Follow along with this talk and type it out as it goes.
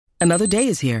Another day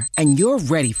is here, and you're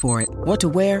ready for it. What to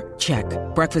wear? Check.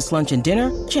 Breakfast, lunch, and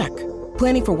dinner? Check.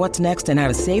 Planning for what's next and how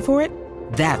to save for it?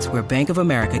 That's where Bank of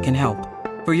America can help.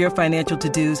 For your financial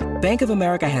to-dos, Bank of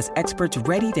America has experts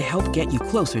ready to help get you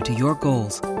closer to your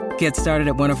goals. Get started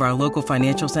at one of our local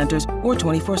financial centers or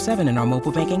 24/7 in our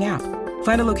mobile banking app.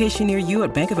 Find a location near you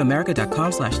at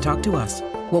bankofamerica.com/talktous.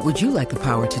 What would you like the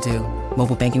power to do?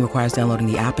 Mobile banking requires downloading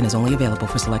the app and is only available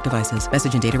for select devices.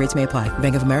 Message and data rates may apply.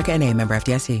 Bank of America N.A., member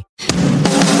FDIC.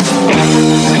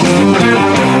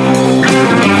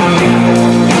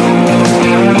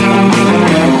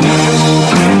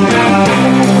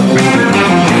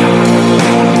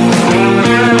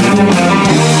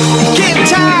 Getting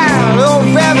tired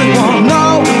of everyone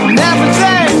knowing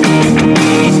everything.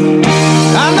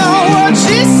 I know what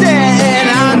she said and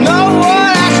I know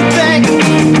what I should think.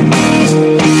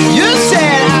 You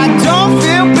said I don't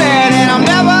feel bad and I'm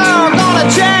never gonna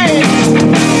change.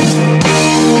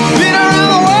 Been around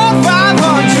the world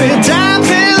 500 times,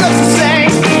 it looks the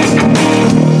same.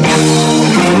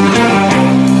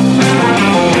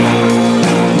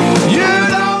 You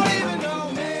don't even know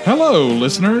me. Hello,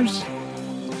 listeners,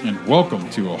 and welcome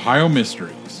to Ohio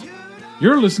Mysteries.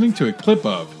 You're listening to a clip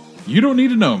of You Don't Need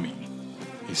to Know Me,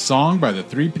 a song by the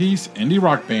three-piece indie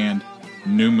rock band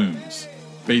New Moons,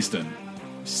 based in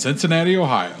Cincinnati,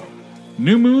 Ohio.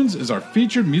 New Moons is our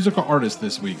featured musical artist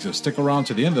this week, so stick around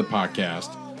to the end of the podcast.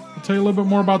 We'll tell you a little bit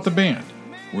more about the band,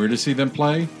 where to see them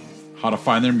play, how to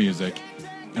find their music,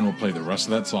 and we'll play the rest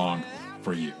of that song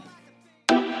for you.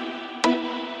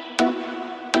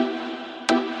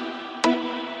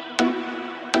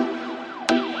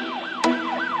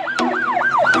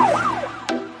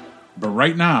 But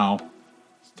right now,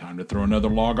 it's time to throw another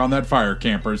log on that fire,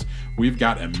 campers. We've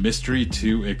got a mystery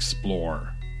to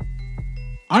explore.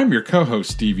 I'm your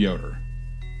co-host, Steve Yoder.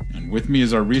 And with me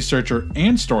is our researcher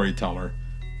and storyteller,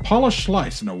 Paula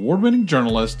Schleiss, an award-winning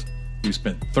journalist who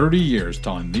spent 30 years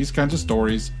telling these kinds of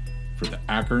stories for the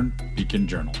Akron Beacon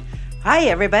Journal. Hi,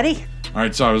 everybody. All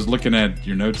right, so I was looking at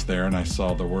your notes there, and I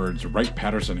saw the words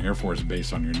Wright-Patterson Air Force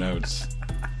Base on your notes.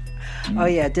 Oh,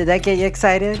 yeah. Did that get you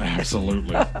excited?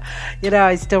 Absolutely. You know,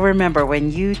 I still remember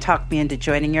when you talked me into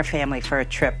joining your family for a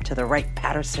trip to the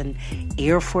Wright-Patterson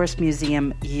Air Force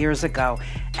Museum years ago.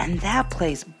 And that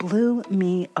place blew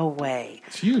me away.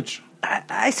 It's huge.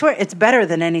 I swear, it's better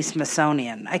than any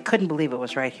Smithsonian. I couldn't believe it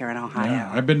was right here in Ohio.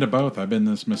 Yeah, I've been to both. I've been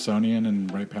to Smithsonian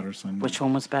and Wright-Patterson. Which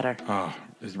one was better? Oh,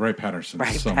 it's Wright-Patterson.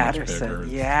 Wright-Patterson, So much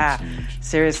bigger. yeah. It's huge.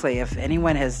 Seriously, if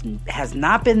anyone has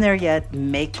not been there yet,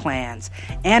 make plans.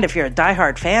 And if you're a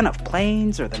diehard fan of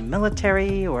planes or the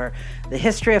military or the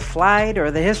history of flight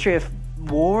or the history of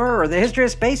war or the history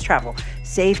of space travel,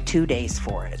 save 2 days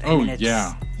for it.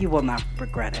 Yeah. You will not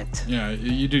regret it. Yeah,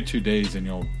 you do 2 days and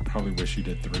you'll probably wish you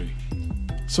did 3.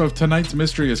 So if tonight's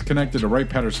mystery is connected to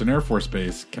Wright-Patterson Air Force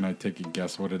Base, can I take a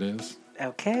guess what it is?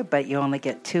 Okay, but you only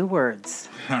get 2 words.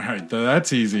 All right,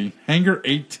 that's easy. Hangar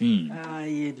 18.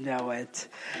 You know it.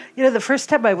 You know, the first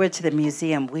time I went to the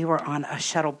museum, we were on a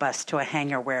shuttle bus to a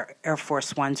hangar where Air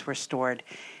Force Ones were stored.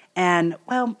 And,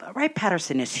 well,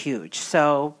 Wright-Patterson is huge.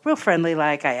 So, real friendly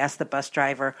like, I asked the bus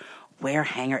driver where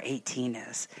Hangar 18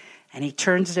 is. And he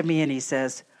turns to me and he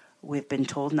says, "We've been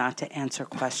told not to answer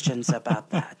questions about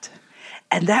that."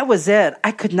 And that was it.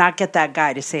 I could not get that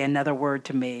guy to say another word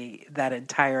to me that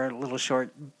entire little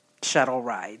short shuttle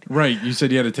ride. Right. You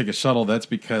said you had to take a shuttle. That's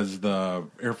because the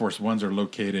Air Force Ones are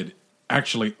located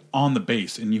actually on the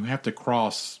base, and you have to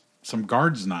cross some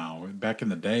guards now. Back in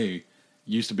the day,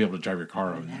 you used to be able to drive your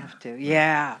car over there. Have to,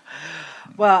 yeah.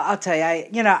 Well, I'll tell you,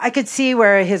 I could see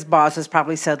where his bosses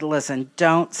probably said, "Listen,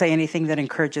 don't say anything that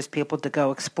encourages people to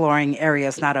go exploring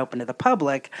areas not open to the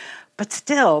public." But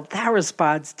still, that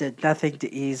response did nothing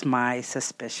to ease my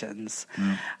suspicions.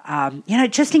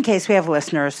 Just in case we have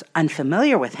listeners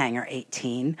unfamiliar with Hangar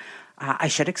 18, I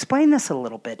should explain this a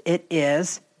little bit. It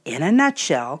is, in a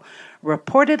nutshell,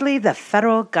 reportedly the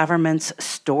federal government's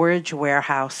storage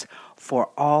warehouse for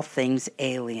all things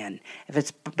alien. If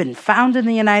it's been found in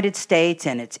the United States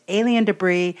and it's alien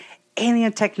debris,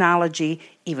 alien technology,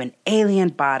 even alien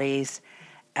bodies,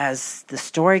 as the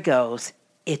story goes,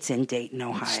 it's in Dayton,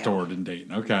 Ohio. It's stored in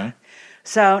Dayton, okay.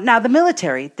 So now the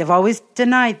military, they've always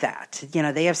denied that.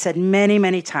 They have said many,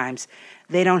 many times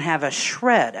they don't have a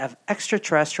shred of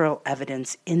extraterrestrial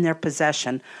evidence in their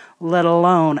possession, let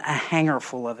alone a hangar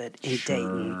full of it in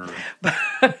Dayton.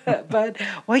 But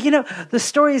the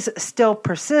stories still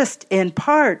persist in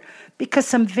part because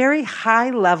some very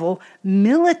high-level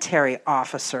military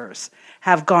officers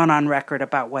have gone on record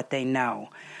about what they know.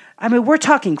 I mean, we're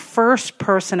talking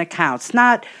first-person accounts,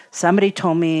 not somebody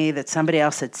told me that somebody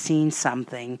else had seen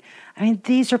something. I mean,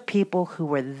 these are people who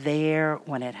were there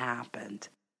when it happened.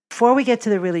 Before we get to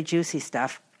the really juicy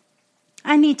stuff,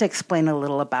 I need to explain a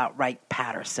little about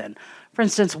Wright-Patterson. For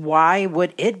instance, why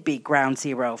would it be ground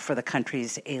zero for the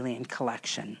country's alien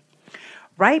collection?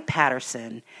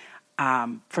 Wright-Patterson,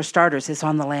 for starters, is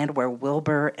on the land where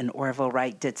Wilbur and Orville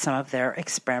Wright did some of their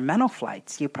experimental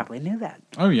flights. You probably knew that.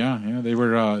 Oh yeah. They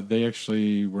were. They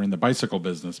actually were in the bicycle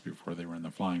business before they were in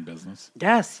the flying business.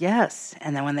 Yes.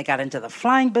 And then when they got into the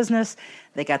flying business,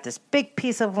 they got this big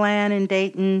piece of land in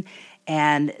Dayton,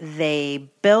 and they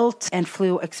built and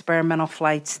flew experimental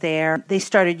flights there. They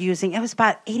started using, it was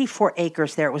about 84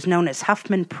 acres there. It was known as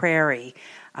Huffman Prairie.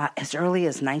 As early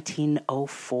as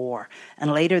 1904.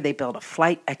 And later they built a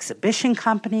flight exhibition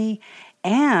company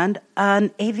and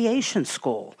an aviation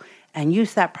school and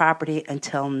used that property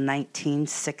until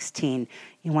 1916.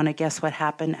 You want to guess what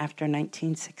happened after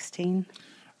 1916?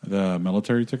 The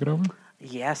military took it over?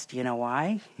 Yes. Do you know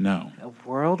why? No.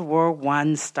 World War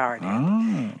I started.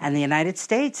 Oh. And the United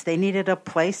States, they needed a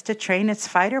place to train its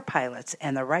fighter pilots.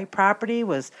 And the Wright property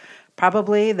was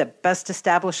probably the best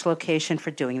established location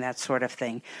for doing that sort of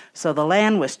thing. So the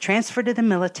land was transferred to the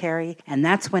military, and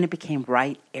that's when it became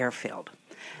Wright Airfield.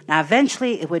 Now,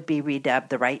 eventually, it would be redubbed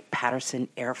the Wright-Patterson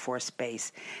Air Force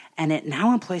Base, and it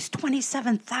now employs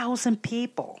 27,000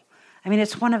 people. I mean,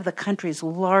 it's one of the country's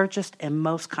largest and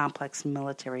most complex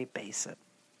military bases.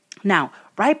 Now,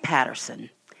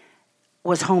 Wright-Patterson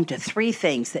was home to three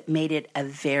things that made it a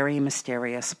very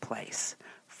mysterious place.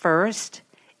 First,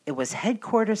 it was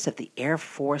headquarters of the Air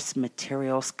Force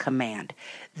Materials Command.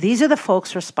 These are the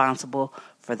folks responsible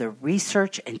for the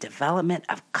research and development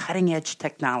of cutting-edge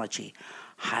technology,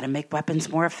 how to make weapons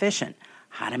more efficient,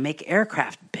 how to make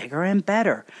aircraft bigger and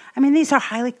better. I mean, these are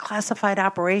highly classified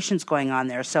operations going on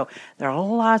there, so there are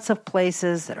lots of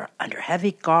places that are under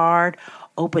heavy guard,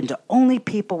 open to only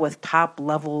people with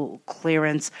top-level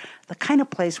clearance, the kind of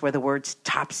place where the words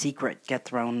top secret get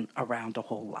thrown around a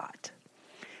whole lot.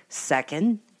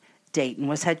 Second, Dayton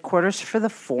was headquarters for the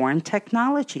Foreign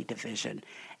Technology Division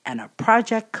and a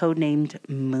project codenamed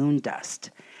Moondust.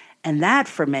 And that,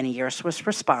 for many years, was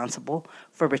responsible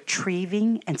for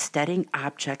retrieving and studying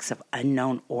objects of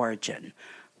unknown origin.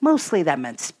 Mostly that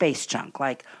meant space junk,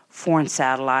 like foreign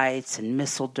satellites and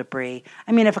missile debris.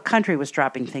 I mean, if a country was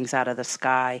dropping things out of the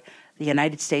sky, the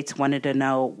United States wanted to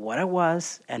know what it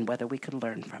was and whether we could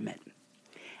learn from it.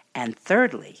 And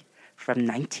thirdly, from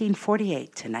 1948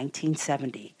 to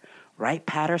 1970,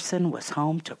 Wright-Patterson was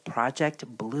home to Project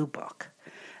Blue Book.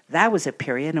 That was a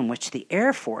period in which the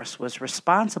Air Force was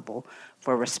responsible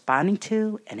for responding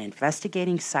to and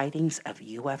investigating sightings of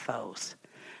UFOs.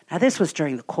 Now, this was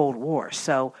during the Cold War,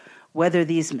 so whether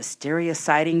these mysterious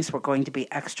sightings were going to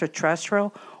be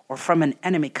extraterrestrial or from an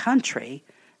enemy country,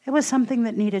 it was something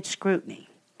that needed scrutiny.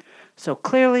 So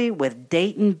clearly, with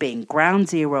Dayton being ground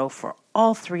zero for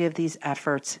all three of these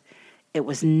efforts, it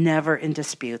was never in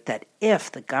dispute that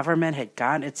if the government had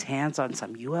gotten its hands on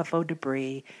some UFO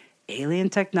debris, alien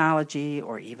technology,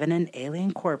 or even an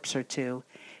alien corpse or two,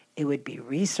 it would be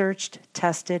researched,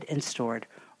 tested, and stored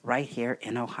right here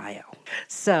in Ohio.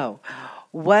 So,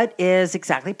 what is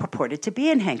exactly purported to be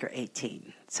in Hangar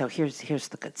 18? So here's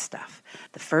the good stuff.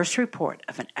 The first report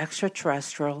of an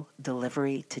extraterrestrial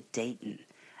delivery to Dayton,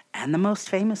 and the most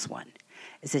famous one,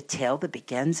 is a tale that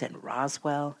begins in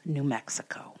Roswell, New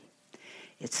Mexico.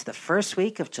 It's the first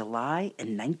week of July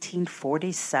in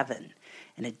 1947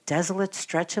 in a desolate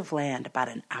stretch of land about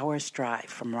an hour's drive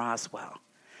from Roswell.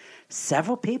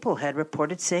 Several people had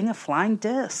reported seeing a flying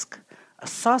disc, a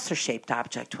saucer-shaped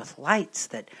object with lights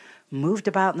that moved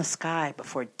about in the sky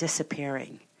before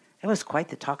disappearing. It was quite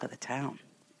the talk of the town.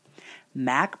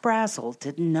 Mac Brazel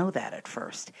didn't know that at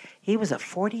first. He was a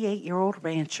 48-year-old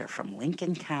rancher from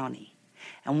Lincoln County,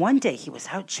 and one day he was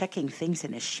out checking things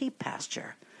in his sheep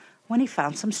pasture when he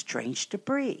found some strange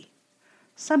debris,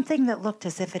 something that looked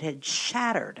as if it had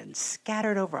shattered and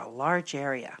scattered over a large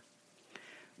area.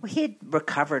 Well, he had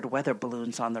recovered weather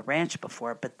balloons on the ranch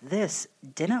before, but this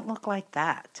didn't look like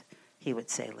that, he would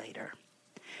say later.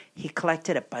 He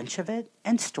collected a bunch of it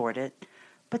and stored it,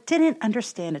 but didn't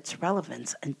understand its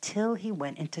relevance until he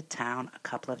went into town a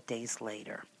couple of days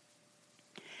later.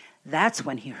 That's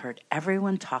when he heard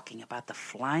everyone talking about the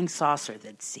flying saucer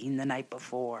they'd seen the night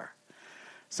before.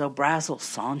 So Brazel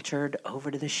sauntered over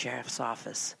to the sheriff's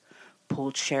office,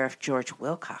 pulled Sheriff George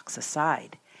Wilcox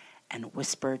aside, and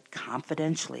whispered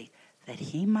confidentially that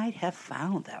he might have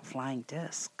found that flying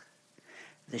disc.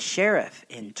 The sheriff,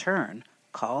 in turn,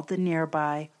 called the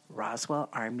nearby Roswell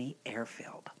Army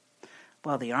Airfield.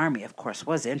 Well, the Army, of course,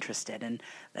 was interested, and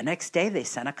the next day they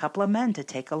sent a couple of men to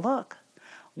take a look.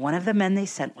 One of the men they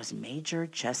sent was Major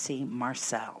Jesse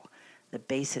Marcel. the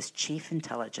base's chief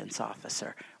intelligence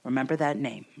officer. Remember that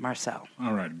name, Marcel.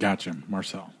 All right, gotcha,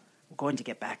 Marcel. We're going to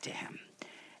get back to him.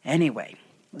 Anyway,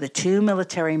 the two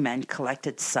military men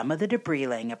collected some of the debris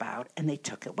laying about, and they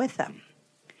took it with them.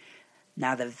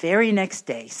 Now, the very next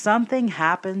day, something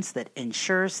happens that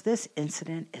ensures this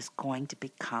incident is going to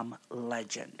become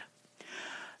legend.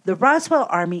 The Roswell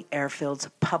Army Airfield's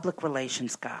public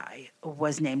relations guy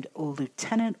was named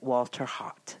Lieutenant Walter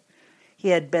Haut. He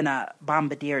had been a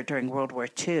bombardier during World War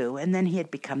II, and then he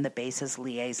had become the base's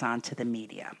liaison to the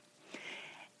media.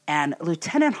 And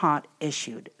Lieutenant Haut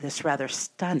issued this rather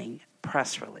stunning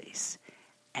press release,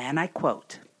 and I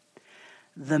quote,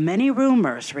 "The many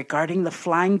rumors regarding the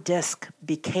flying disc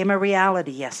became a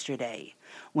reality yesterday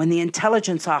when the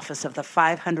intelligence office of the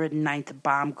 509th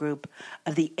Bomb Group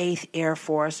of the 8th Air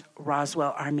Force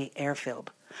Roswell Army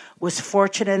Airfield was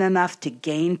fortunate enough to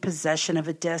gain possession of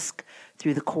a disc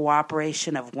through the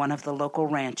cooperation of one of the local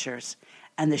ranchers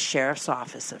and the sheriff's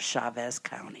office of Chavez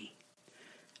County."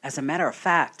 As a matter of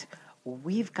fact,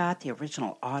 we've got the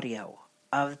original audio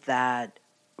of that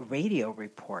radio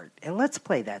report. And let's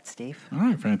play that, Steve. All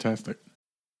right, fantastic.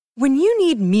 When you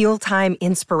need mealtime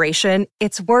inspiration,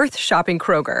 it's worth shopping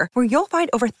Kroger, where you'll find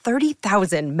over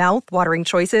 30,000 mouth-watering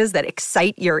choices that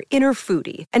excite your inner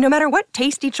foodie. And no matter what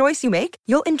tasty choice you make,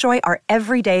 you'll enjoy our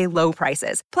everyday low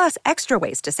prices, plus extra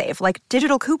ways to save, like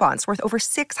digital coupons worth over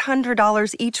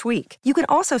 $600 each week. You can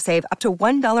also save up to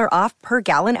 $1 off per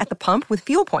gallon at the pump with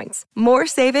fuel points. More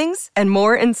savings and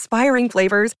more inspiring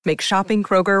flavors make shopping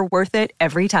Kroger worth it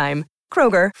every time.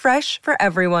 Kroger, fresh for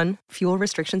everyone. Fuel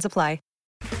restrictions apply.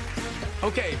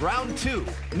 Okay, round two.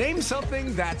 Name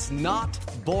something that's not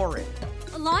boring.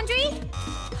 A laundry?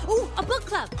 Ooh, a book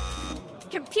club.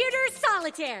 Computer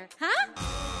solitaire, huh?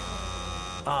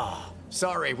 Ah,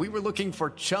 sorry, we were looking for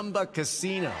Chumba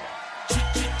Casino.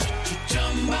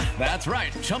 That's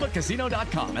right,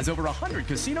 ChumbaCasino.com has over 100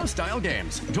 casino-style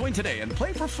games. Join today and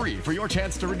play for free for your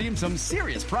chance to redeem some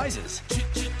serious prizes.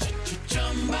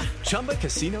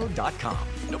 ChumbaCasino.com.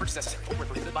 No purchase necessary. Void where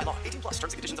prohibited by law. 18 plus.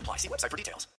 Terms and conditions apply. See website for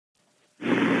details.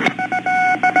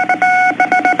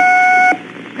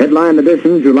 Headline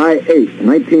edition, July 8,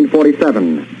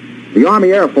 1947. The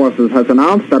Army Air Forces has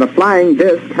announced that a flying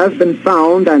disc has been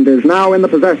found and is now in the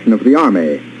possession of the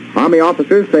Army. Army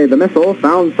officers say the missile,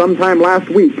 found sometime last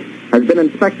week, has been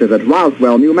inspected at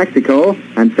Roswell, New Mexico,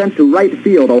 and sent to Wright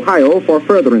Field, Ohio, for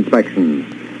further inspection.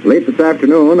 Late this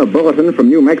afternoon, a bulletin from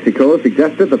New Mexico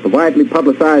suggested that the widely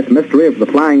publicized mystery of the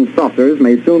flying saucers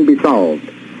may soon be solved.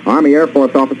 Army Air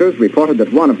Force officers reported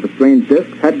that one of the strange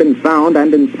discs had been found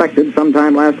and inspected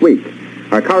sometime last week.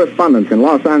 Our correspondents in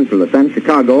Los Angeles and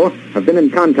Chicago have been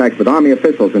in contact with Army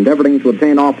officials endeavoring to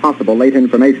obtain all possible late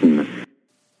information.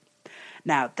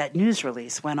 Now, that news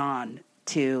release went on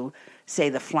to say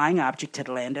the flying object had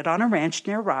landed on a ranch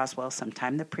near Roswell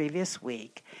sometime the previous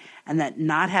week, and that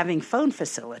not having phone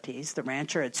facilities, the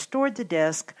rancher had stored the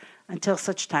disc until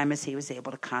such time as he was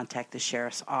able to contact the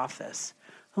sheriff's office,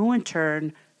 who in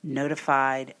turn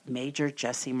notified Major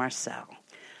Jesse Marcel.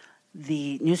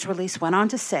 The news release went on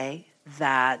to say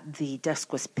that the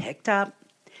disc was picked up,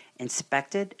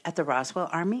 inspected at the Roswell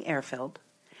Army Airfield,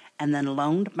 and then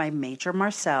loaned by Major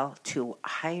Marcel to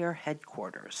higher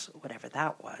headquarters, whatever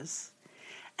that was,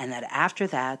 and that after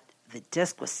that, the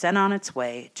disc was sent on its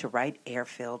way to Wright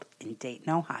Airfield in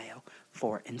Dayton, Ohio,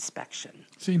 for inspection.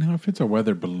 See, now if it's a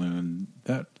weather balloon,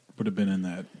 that would have been in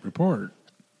that report.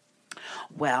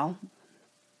 Well,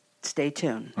 stay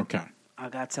tuned. Okay.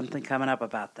 I've got something coming up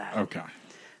about that. Okay.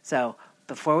 So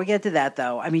before we get to that,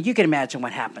 though, I mean, you can imagine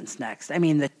what happens next. I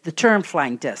mean, the term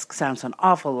flying disc sounds an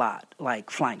awful lot like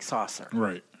flying saucer.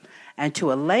 Right. And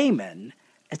to a layman,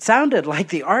 it sounded like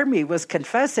the Army was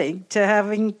confessing to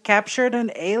having captured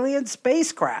an alien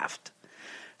spacecraft.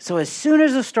 So as soon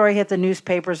as the story hit the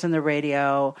newspapers and the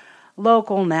radio,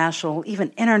 local, national,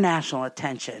 even international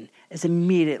attention is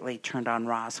immediately turned on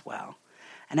Roswell.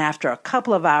 And after a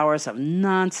couple of hours of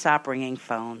nonstop ringing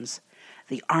phones,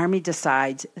 the Army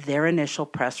decides their initial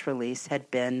press release had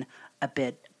been a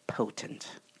bit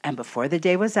potent. And before the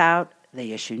day was out,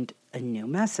 they issued a new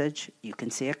message. You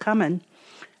can see it coming.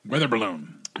 Weather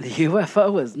balloon. The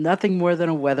UFO was nothing more than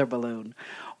a weather balloon.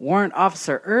 Warrant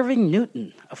Officer Irving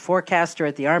Newton, a forecaster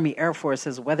at the Army Air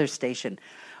Force's weather station,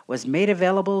 was made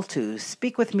available to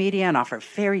speak with media and offer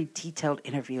very detailed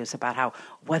interviews about how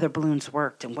weather balloons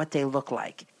worked and what they look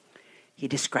like. He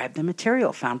described the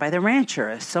material found by the rancher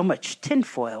as so much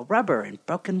tinfoil, rubber, and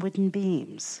broken wooden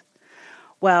beams.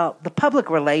 Well, the public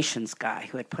relations guy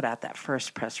who had put out that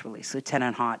first press release,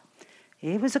 Lieutenant Haut,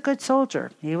 he was a good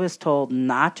soldier. He was told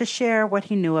not to share what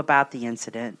he knew about the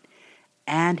incident,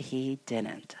 and he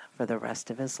didn't. for the rest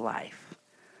of his life.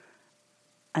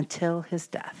 Until his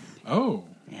death. Oh.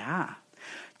 Yeah.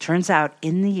 Turns out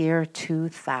in the year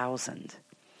 2000,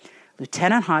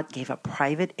 Lieutenant Hott gave a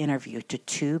private interview to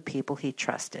two people he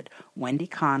trusted, Wendy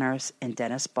Connors and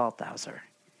Dennis Balthauser.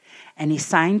 And he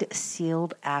signed a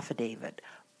sealed affidavit,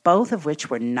 both of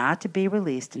which were not to be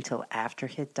released until after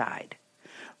he had died.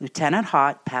 Lieutenant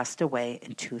Hott passed away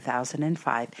in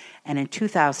 2005, and in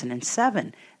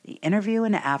 2007, the interview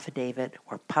and affidavit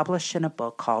were published in a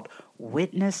book called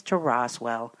Witness to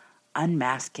Roswell,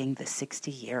 Unmasking the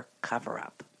 60-Year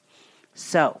Cover-Up.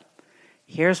 So,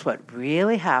 here's what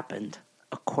really happened,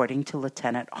 according to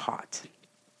Lieutenant Hott.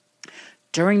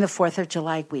 During the 4th of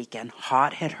July weekend,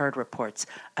 Hott had heard reports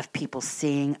of people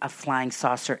seeing a flying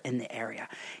saucer in the area.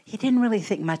 He didn't really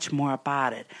think much more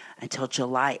about it until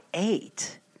July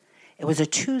 8. It was a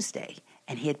Tuesday,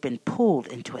 and he had been pulled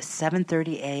into a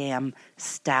 7:30 a.m.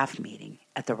 staff meeting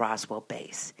at the Roswell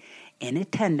base. In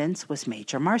attendance was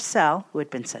Major Marcel, who had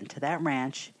been sent to that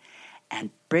ranch, and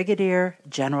Brigadier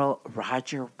General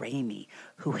Roger Ramey,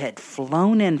 who had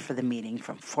flown in for the meeting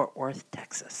from Fort Worth,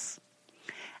 Texas.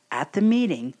 At the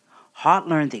meeting, Hott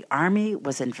learned the Army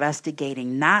was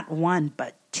investigating not one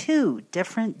but two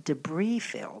different debris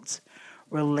fields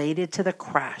related to the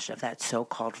crash of that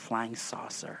so-called flying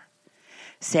saucer.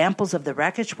 Samples of the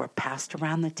wreckage were passed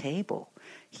around the table.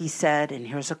 He said, and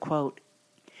here's a quote,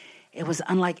 "It was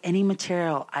unlike any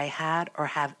material I had or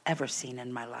have ever seen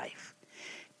in my life.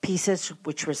 Pieces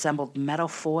which resembled metal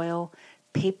foil,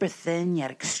 paper thin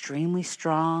yet extremely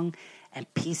strong,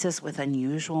 and pieces with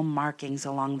unusual markings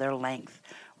along their length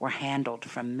were handled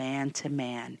from man to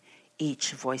man,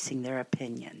 each voicing their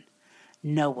opinion.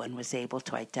 No one was able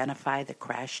to identify the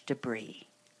crashed debris."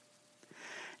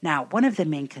 Now, one of the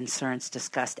main concerns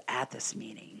discussed at this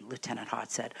meeting, Lieutenant Hott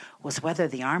said, was whether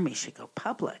the Army should go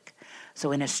public.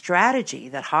 So in a strategy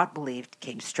that Hott believed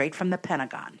came straight from the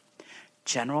Pentagon,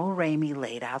 General Ramey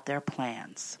laid out their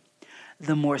plans.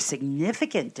 The more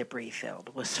significant debris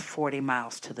field was 40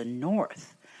 miles to the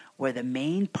north, where the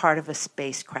main part of a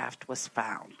spacecraft was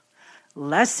found.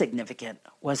 Less significant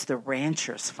was the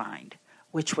rancher's find,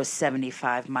 which was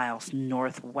 75 miles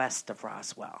northwest of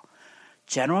Roswell.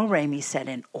 General Ramey said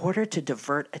in order to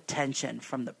divert attention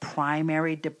from the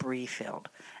primary debris field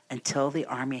until the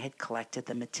Army had collected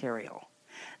the material,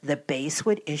 the base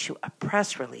would issue a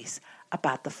press release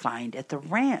about the find at the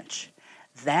ranch.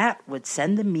 That would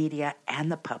send the media and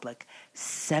the public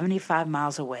 75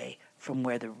 miles away from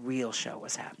where the real show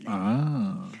was happening.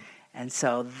 Ah. And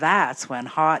so that's when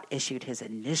Hott issued his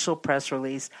initial press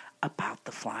release about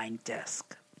the flying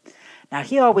disc. Now,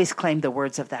 he always claimed the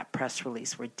words of that press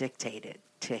release were dictated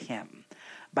to him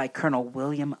by Colonel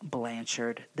William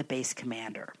Blanchard, the base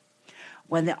commander.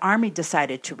 When the Army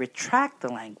decided to retract the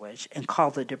language and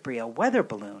call the debris a weather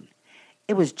balloon,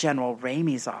 it was General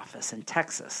Ramey's office in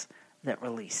Texas that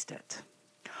released it.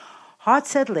 Hott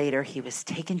said later he was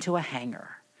taken to a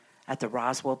hangar at the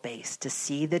Roswell base to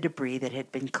see the debris that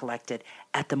had been collected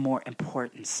at the more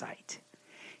important site.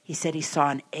 He said he saw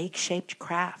an egg-shaped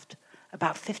craft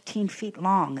about 15 feet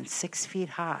long and 6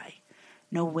 feet high.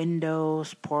 No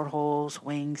windows, portholes,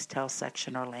 wings, tail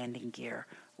section, or landing gear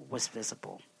was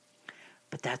visible.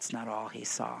 But that's not all he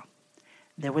saw.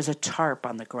 There was a tarp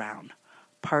on the ground,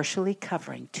 partially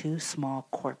covering two small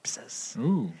corpses.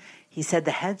 Ooh. He said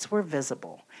the heads were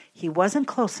visible. He wasn't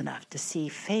close enough to see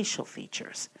facial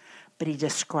features, but he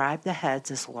described the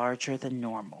heads as larger than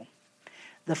normal.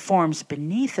 The forms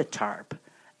beneath the tarp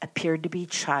appeared to be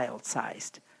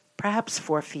child-sized, perhaps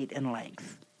 4 feet in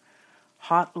length.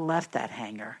 Hott left that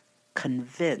hangar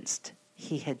convinced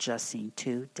he had just seen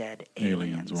two dead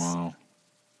aliens. Wow.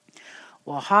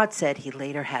 Well, Hott said he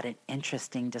later had an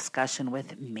interesting discussion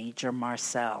with Major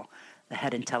Marcel, the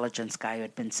head intelligence guy who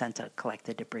had been sent to collect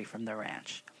the debris from the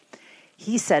ranch.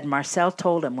 He said Marcel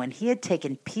told him when he had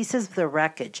taken pieces of the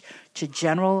wreckage to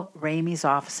General Ramey's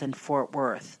office in Fort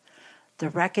Worth, the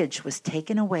wreckage was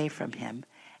taken away from him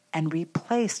and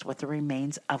replaced with the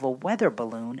remains of a weather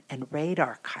balloon and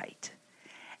radar kite,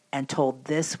 and told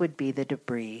this would be the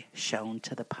debris shown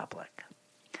to the public.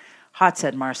 Hott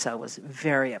said Marcel was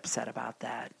very upset about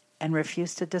that and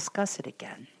refused to discuss it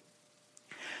again.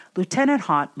 Lieutenant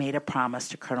Hott made a promise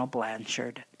to Colonel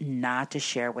Blanchard not to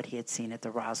share what he had seen at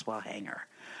the Roswell hangar.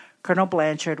 Colonel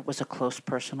Blanchard was a close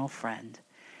personal friend,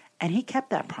 and he kept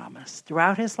that promise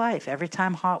throughout his life. Every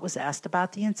time Hott was asked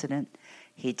about the incident,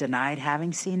 he denied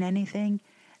having seen anything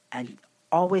and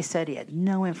always said he had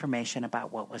no information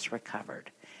about what was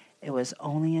recovered. It was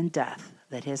only in death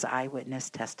that his eyewitness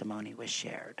testimony was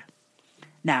shared.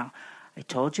 Now, I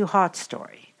told you Hott's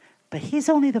story, but he's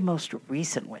only the most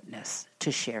recent witness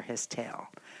to share his tale.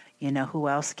 You know who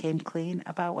else came clean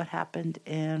about what happened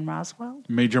in Roswell?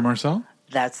 Major Marcel?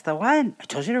 That's the one. I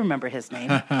told you to remember his name.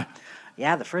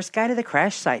 Yeah, the first guy to the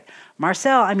crash site.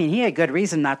 Marcel, I mean, he had good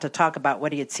reason not to talk about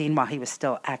what he had seen while he was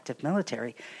still active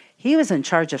military. He was in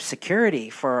charge of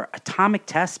security for atomic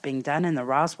tests being done in the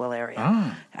Roswell area.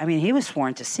 Ah. I mean, he was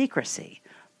sworn to secrecy.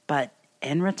 But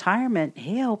in retirement,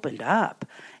 he opened up.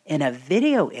 In a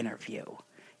video interview,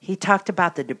 he talked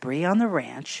about the debris on the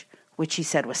ranch, which he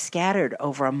said was scattered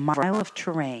over a mile of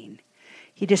terrain.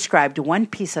 He described one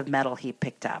piece of metal he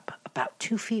picked up, about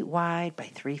 2 feet wide by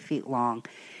 3 feet long.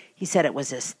 He said it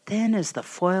was as thin as the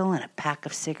foil in a pack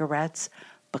of cigarettes,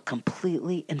 but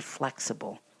completely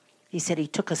inflexible. He said he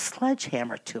took a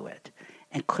sledgehammer to it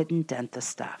and couldn't dent the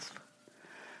stuff.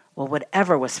 Well,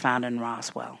 whatever was found in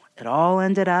Roswell, it all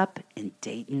ended up in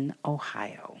Dayton,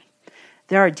 Ohio.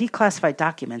 There are declassified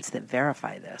documents that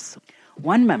verify this.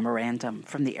 One memorandum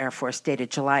from the Air Force dated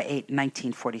July 8,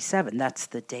 1947, that's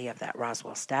the day of that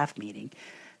Roswell staff meeting,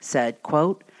 said,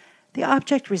 quote, "The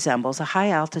object resembles a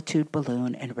high-altitude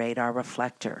balloon and radar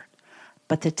reflector,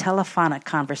 but the telephonic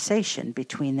conversation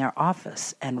between their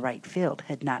office and Wright Field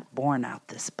had not borne out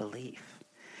this belief.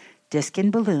 Disc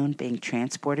and balloon being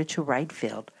transported to Wright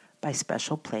Field by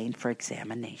special plane for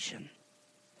examination."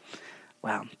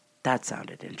 Well, that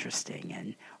sounded interesting,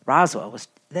 and Roswell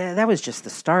that was just the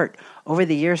start. Over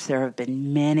the years, there have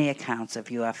been many accounts of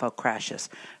UFO crashes,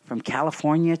 from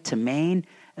California to Maine,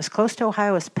 as close to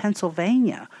Ohio as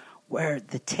Pennsylvania, where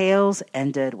the tales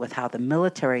ended with how the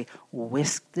military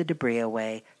whisked the debris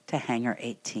away to Hangar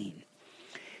 18.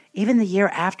 Even the year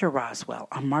after Roswell,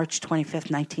 on March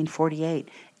 25, 1948,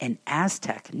 in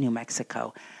Aztec, New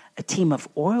Mexico, a team of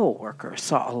oil workers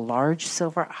saw a large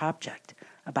silver object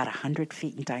about 100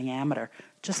 feet in diameter,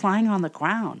 just lying on the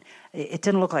ground. It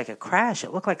didn't look like a crash.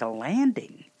 It looked like a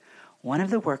landing. One of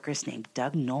the workers, named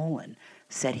Doug Nolan,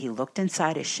 said he looked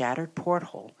inside a shattered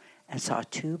porthole and saw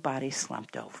 2 bodies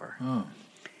slumped over. Oh.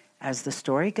 As the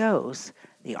story goes,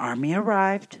 the Army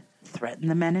arrived,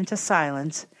 threatened the men into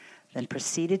silence, then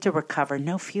proceeded to recover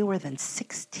no fewer than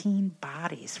 16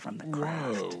 bodies from the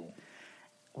craft.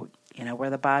 Whoa. You know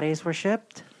where the bodies were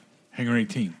shipped? Hangar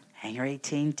 18. Hangar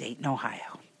 18, Dayton,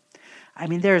 Ohio. I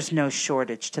mean, there's no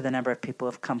shortage to the number of people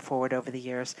who have come forward over the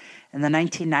years. In the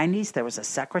 1990s, there was a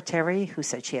secretary who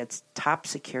said she had top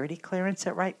security clearance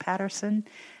at Wright-Patterson,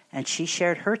 and she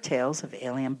shared her tales of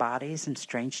alien bodies and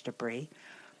strange debris.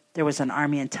 There was an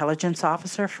Army intelligence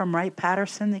officer from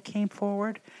Wright-Patterson that came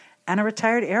forward, and a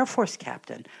retired Air Force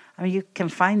captain. I mean, you can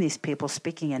find these people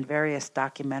speaking in various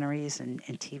documentaries and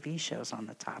TV shows on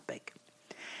the topic.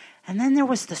 And then there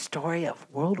was the story of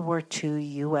World War II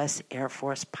U.S. Air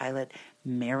Force pilot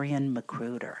Marion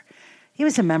Magruder. He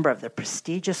was a member of the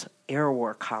prestigious Air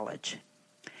War College,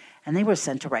 and they were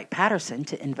sent to Wright-Patterson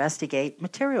to investigate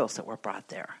materials that were brought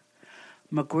there.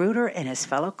 Magruder and his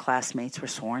fellow classmates were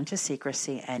sworn to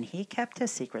secrecy, and he kept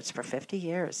his secrets for 50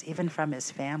 years, even from his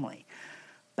family.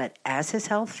 But as his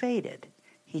health faded,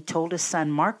 he told his son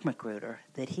Mark Magruder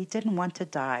that he didn't want to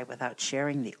die without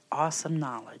sharing the awesome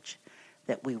knowledge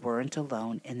that we weren't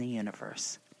alone in the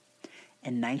universe.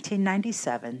 In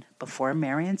 1997, before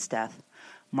Marion's death,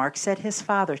 Mark said his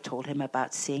father told him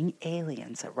about seeing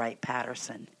aliens at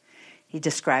Wright-Patterson. He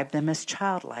described them as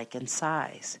childlike in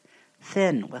size,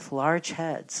 thin with large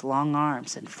heads, long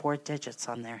arms, and 4 digits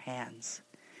on their hands.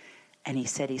 And he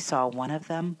said he saw one of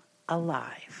them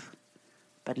alive,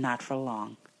 but not for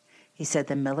long. He said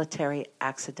the military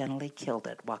accidentally killed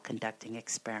it while conducting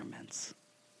experiments.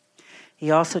 He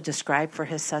also described for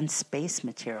his son space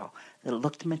material that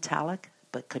looked metallic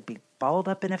but could be balled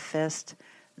up in a fist,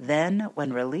 then,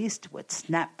 when released, would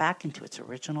snap back into its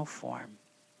original form.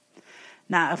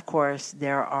 Now, of course,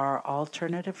 there are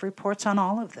alternative reports on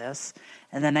all of this.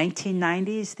 In the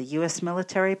 1990s, the U.S.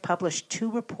 military published 2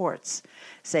 reports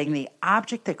saying the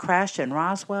object that crashed in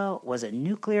Roswell was a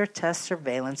nuclear test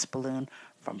surveillance balloon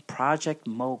from Project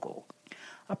Mogul.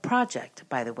 A project,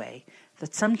 by the way,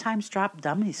 that sometimes dropped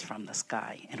dummies from the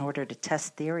sky in order to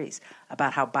test theories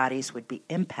about how bodies would be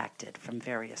impacted from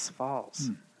various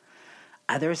falls.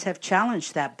 Others have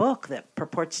challenged that book that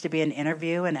purports to be an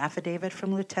interview and affidavit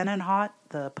from Lieutenant Haught,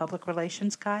 the public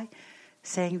relations guy,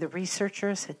 saying the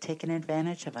researchers had taken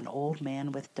advantage of an old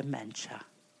man with dementia.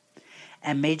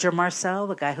 And Major Marcel,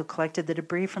 the guy who collected the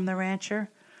debris from the rancher,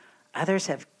 others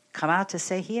have come out to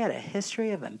say he had a history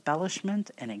of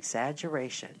embellishment and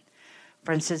exaggeration.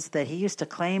 For instance, that he used to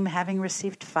claim having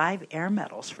received 5 air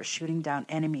medals for shooting down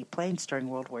enemy planes during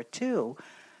World War II,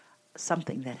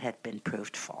 something that had been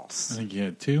proved false. I think you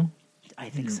had 2. I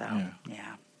think so,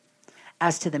 Yeah.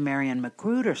 As to the Marion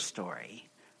Magruder story,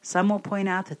 Some will point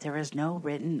out that there is no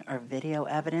written or video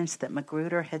evidence that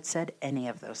Magruder had said any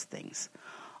of those things,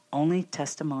 only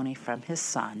testimony from his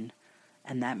son,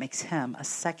 and that makes him a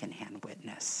second-hand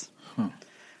witness. Well,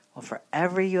 for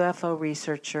every UFO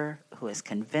researcher who is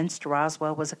convinced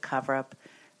Roswell was a cover-up,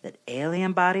 that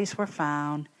alien bodies were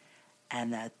found,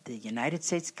 and that the United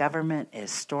States government is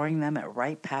storing them at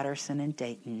Wright-Patterson in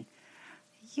Dayton,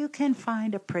 you can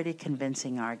find a pretty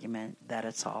convincing argument that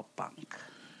it's all bunk.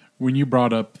 When you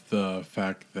brought up the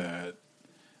fact that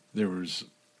there was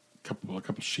a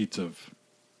couple sheets of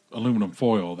aluminum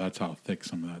foil, that's how thick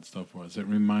some of that stuff was. It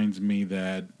reminds me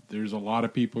that there's a lot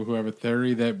of people who have a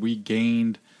theory that we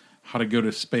gained how to go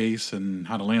to space and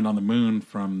how to land on the moon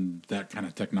from that kind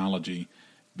of technology,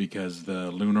 because the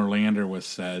lunar lander was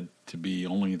said to be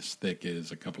only as thick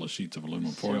as a couple of sheets of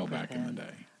aluminum foil back in the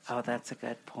day. Oh, that's a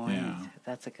good point. Yeah.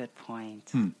 That's a good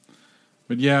point.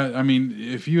 But yeah, I mean,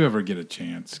 if you ever get a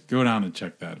chance, go down and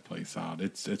check that place out.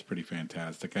 It's pretty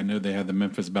fantastic. I know they have the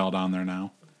Memphis Belle down there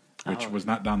now, which was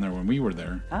not down there when we were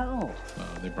there. Oh. So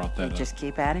they brought that up. Just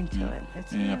keep adding to it.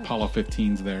 It's huge. Apollo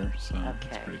 15's there, so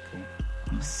it's pretty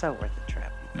cool. So worth the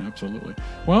trip. Absolutely.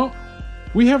 Well,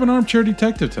 we have an armchair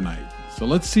detective tonight, so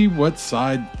let's see what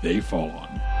side they fall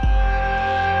on.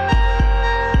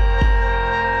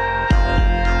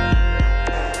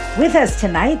 With us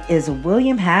tonight is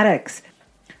William Haddix.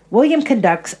 William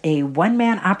conducts a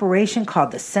one-man operation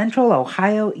called the Central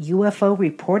Ohio UFO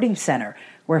Reporting Center,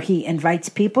 where he invites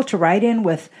people to write in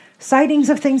with sightings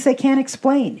of things they can't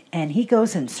explain, and he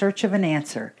goes in search of an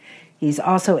answer. He's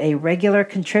also a regular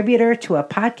contributor to a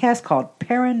podcast called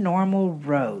Paranormal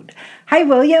Road. Hi,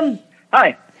 William.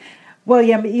 Hi.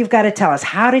 William, you've got to tell us,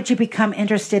 how did you become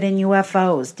interested in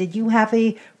UFOs? Did you have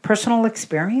a personal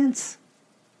experience?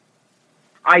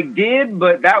 I did,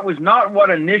 but that was not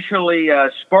what initially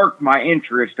sparked my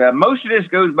interest. Most of this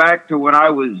goes back to when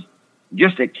I was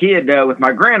just a kid with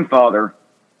my grandfather,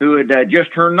 who had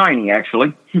just turned 90,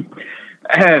 actually.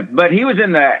 But he was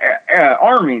in the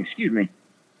Army,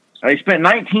 He spent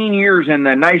 19 years in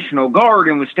the National Guard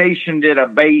and was stationed at a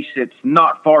base that's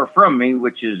not far from me,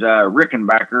 which is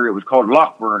Rickenbacker. It was called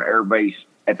Lockburn Air Base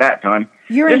at that time.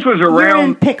 You're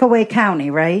in Pickaway County,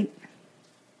 right?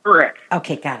 Correct.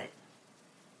 Okay, got it.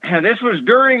 This was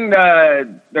during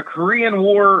the Korean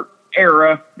War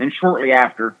era and shortly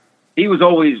after. He was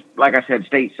always, like I said,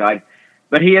 stateside.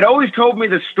 But he had always told me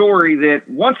the story that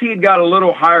once he had got a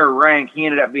little higher rank, he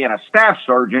ended up being a staff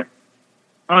sergeant.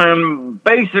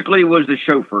 Basically was the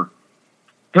chauffeur.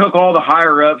 Took all the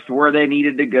higher-ups to where they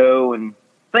needed to go and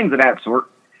things of that sort.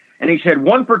 And he said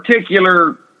one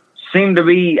particular seemed to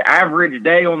be average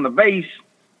day on the base.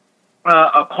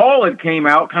 A call had came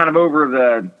out kind of over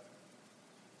the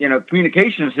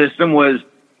communication system was,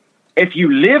 if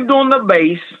you lived on the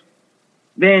base,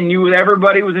 then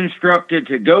everybody was instructed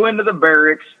to go into the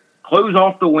barracks, close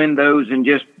off the windows, and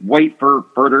just wait for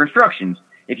further instructions.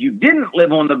 If you didn't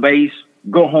live on the base,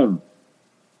 go home.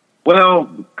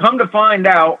 Well, come to find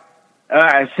out,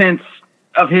 since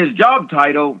of his job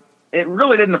title, it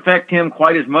really didn't affect him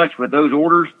quite as much with those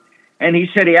orders. And he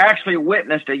said he actually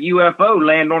witnessed a UFO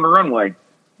land on the runway.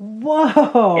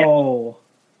 Whoa.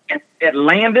 It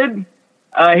landed.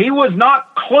 He was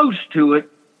not close to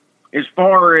it as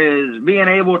far as being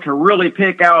able to really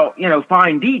pick out,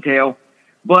 fine detail,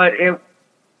 but it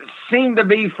seemed to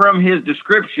be from his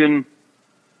description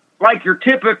like your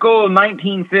typical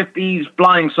 1950s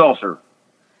flying saucer.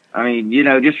 I mean,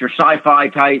 just your sci-fi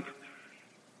type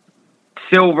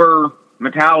silver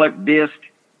metallic disc.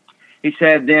 He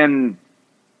said then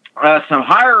some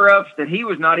higher-ups that he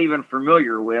was not even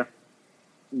familiar with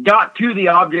got to the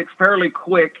object fairly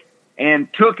quick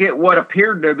and took it what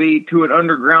appeared to be to an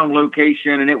underground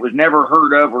location, and it was never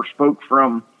heard of or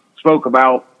spoke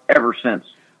about ever since.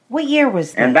 What year was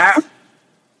this? And that,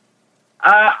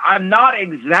 I'm not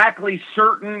exactly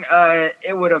certain.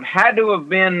 It would have had to have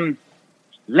been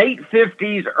late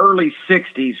 50s, early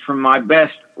 60s from my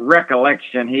best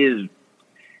recollection. His,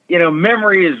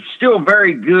 memory is still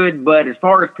very good, but as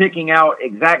far as picking out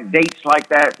exact dates like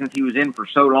that, since he was in for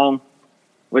so long,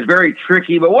 was very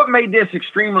tricky. But what made this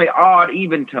extremely odd,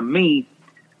 even to me,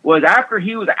 was after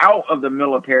he was out of the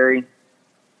military,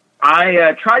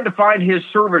 I tried to find his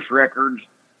service records,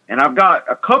 and I've got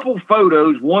a couple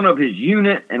photos, one of his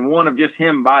unit and one of just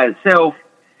him by himself.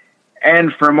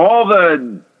 And from all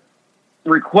the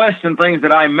requests and things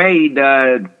that I made,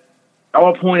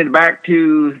 all pointed back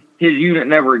to his unit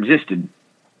never existed.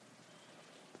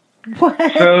 What?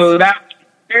 So that's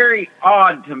very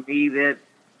odd to me that,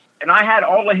 and I had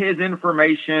all of his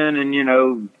information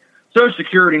and, Social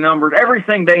Security numbers,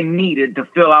 everything they needed to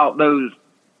fill out those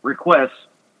requests.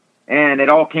 and it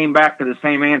all came back to the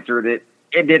same answer that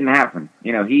it didn't happen.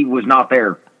 He was not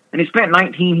there. And he spent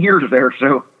 19 years there,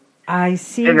 so... I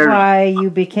see why you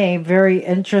became very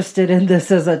interested in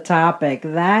this as a topic.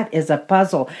 That is a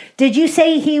puzzle. Did you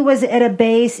say he was at a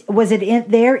base? Was it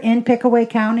in Pickaway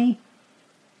County?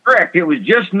 Correct. It was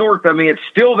just north of me. It's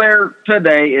still there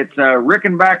today. It's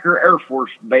Rickenbacker Air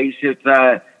Force Base. It's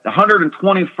the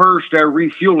 121st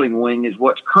Refueling Wing is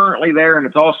what's currently there, and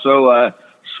it's also a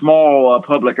small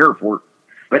public airport.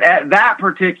 But at that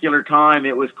particular time,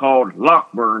 it was called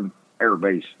Lockburn Air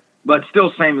Base, but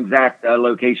still same exact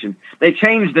location. They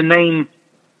changed the name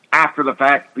after the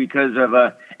fact because of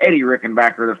Eddie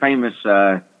Rickenbacker, the famous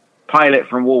pilot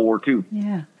from World War II.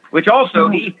 Yeah. Which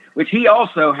he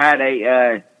also had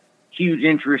a huge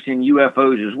interest in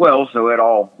UFOs as well, so it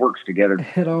all works together.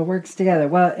 It all works together.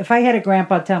 Well, if I had a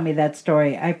grandpa tell me that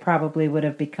story, I probably would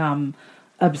have become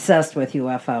obsessed with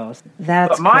UFOs.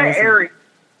 That's crazy.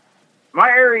 My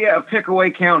area of Pickaway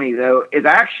County, though, is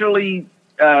actually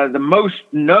the most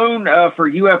known for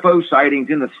UFO sightings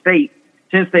in the state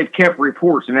since they've kept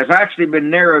reports, and it's actually been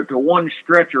narrowed to one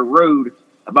stretch of road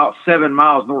about 7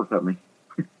 miles north of me.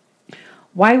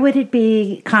 Why would it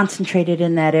be concentrated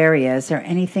in that area? Is there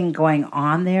anything going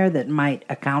on there that might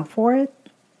account for it?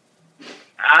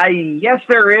 Yes,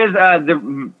 there is. I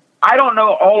don't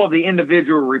know all of the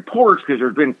individual reports because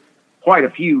there's been quite a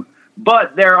few,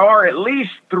 but there are at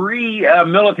least 3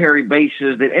 military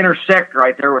bases that intersect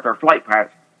right there with our flight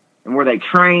paths and where they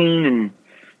train. And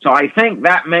so I think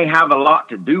that may have a lot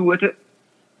to do with it.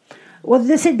 Well,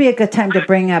 this would be a good time to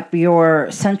bring up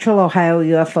your Central Ohio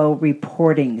UFO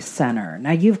Reporting Center. Now,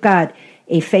 you've got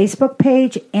a Facebook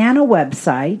page and a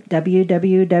website,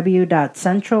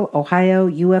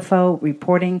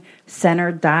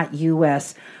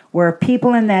 www.centralohioUFOreportingcenter.us, where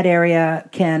people in that area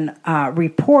can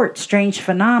report strange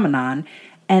phenomenon,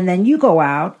 and then you go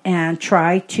out and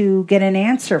try to get an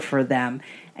answer for them.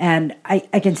 And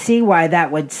I can see why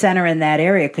that would center in that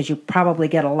area because you probably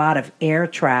get a lot of air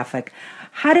traffic.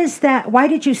 Why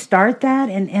did you start that,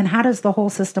 and how does the whole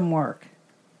system work?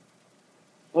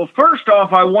 Well, first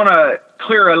off, I want to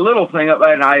clear a little thing up,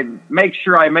 and I make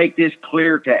sure I make this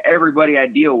clear to everybody I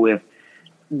deal with.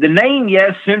 The name,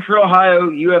 yes, Central Ohio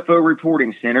UFO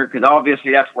Reporting Center, because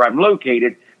obviously that's where I'm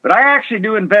located, but I actually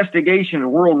do investigations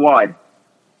worldwide.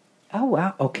 Oh,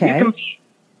 wow, okay.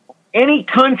 Any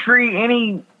country,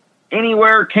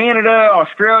 anywhere, Canada,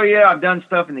 Australia, I've done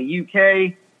stuff in the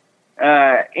UK,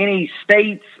 any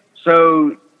states.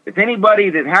 So if anybody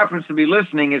that happens to be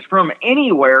listening is from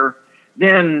anywhere,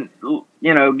 then,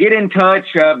 get in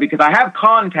touch because I have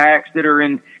contacts that are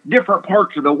in different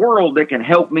parts of the world that can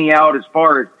help me out as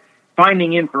far as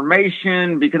finding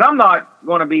information, because I'm not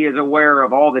going to be as aware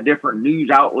of all the different news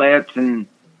outlets and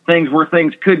things where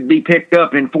things could be picked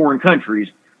up in foreign countries.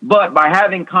 But by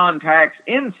having contacts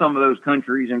in some of those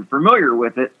countries and familiar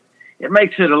with it, it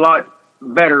makes it a lot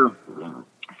better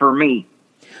for me.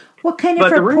 What kind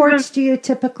of reports do you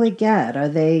typically get? Are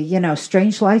they,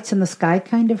 strange lights in the sky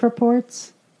kind of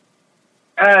reports?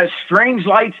 Strange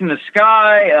lights in the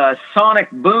sky,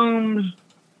 sonic booms,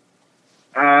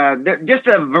 just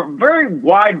a very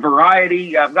wide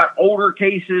variety. I've got older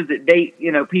cases that date,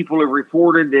 people have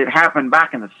reported that happened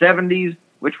back in the 70s,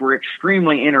 which were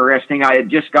extremely interesting. I had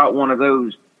just got one of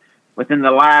those within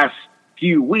the last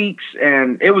few weeks,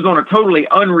 and it was on a totally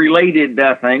unrelated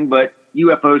thing, but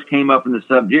UFOs came up in the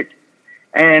subject,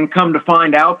 and come to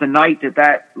find out the night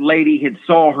that lady had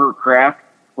saw her craft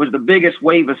was the biggest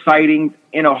wave of sightings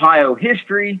in Ohio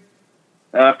history.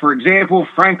 For example,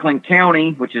 Franklin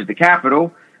County, which is the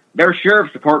capital, their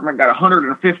sheriff's department got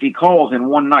 150 calls in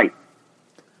one night.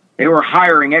 They were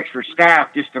hiring extra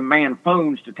staff just to man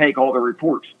phones to take all the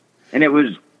reports, and it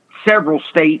was several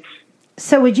states.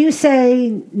 So would you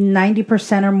say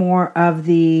 90% or more of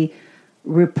the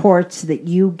reports that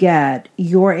you get,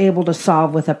 you're able to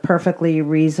solve with a perfectly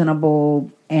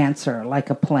reasonable answer, like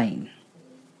a plane?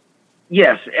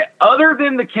 Yes. Other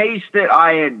than the case that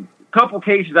a couple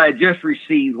cases I had just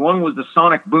received. One was the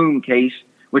sonic boom case,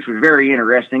 which was very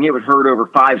interesting. It was heard over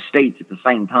 5 states at the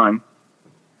same time.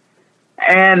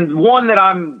 And one that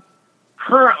I'm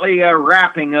currently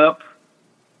wrapping up,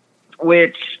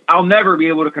 which I'll never be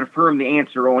able to confirm the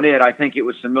answer on it. I think it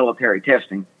was some military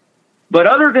testing. But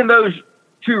other than those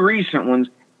 2 recent ones,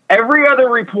 every other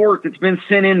report that's been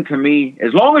sent in to me,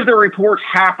 as long as the reports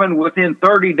happen within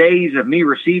 30 days of me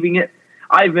receiving it,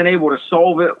 I've been able to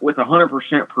solve it with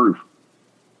 100% proof.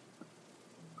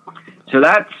 So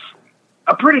that's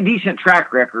a pretty decent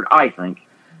track record, I think.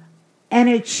 And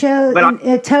it shows.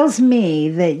 It tells me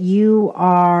that you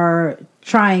are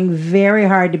trying very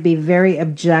hard to be very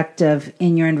objective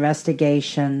in your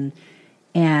investigation.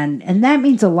 And that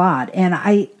means a lot. And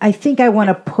I think I want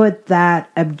to put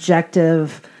that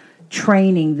objective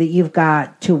training that you've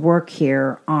got to work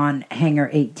here on Hangar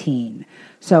 18.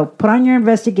 So put on your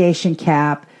investigation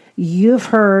cap. You've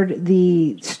heard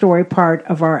the story part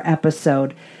of our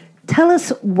episode. Tell us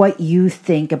what you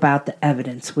think about the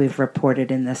evidence we've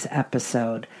reported in this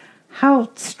episode. How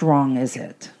strong is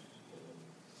it?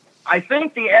 I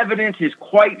think the evidence is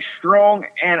quite strong,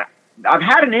 and I've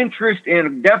had an interest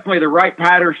in definitely the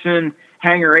Wright-Patterson,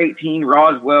 Hangar 18,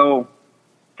 Roswell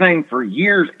thing for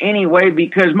years anyway,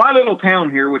 because my little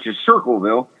town here, which is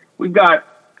Circleville, we've got,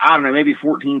 I don't know, maybe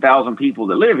 14,000 people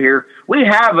that live here. We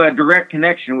have a direct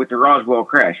connection with the Roswell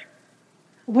crash.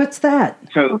 What's that?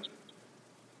 So,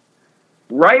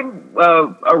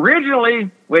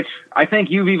 originally, which I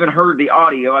think you've even heard the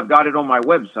audio, I've got it on my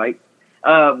website,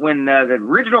 when the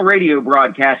original radio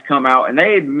broadcast come out, and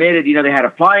they admitted, they had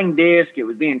a flying disc, it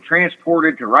was being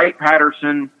transported to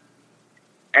Wright-Patterson,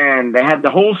 and they had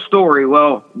the whole story.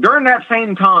 Well, during that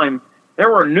same time, there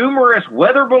were numerous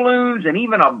weather balloons and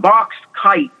even a boxed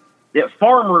kite that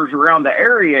farmers around the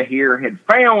area here had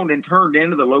found and turned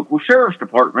into the local sheriff's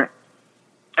department.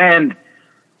 And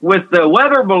with the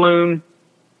weather balloon,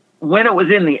 when it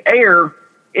was in the air,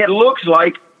 it looks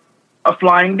like a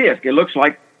flying disc. It looks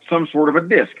like some sort of a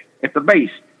disc at the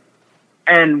base.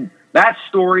 And that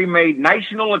story made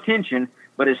national attention,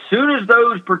 but as soon as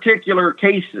those particular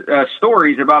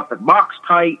stories about the box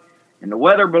kite and the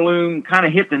weather balloon kind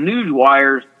of hit the news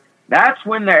wires, that's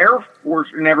when the Air Force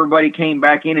and everybody came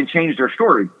back in and changed their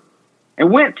story.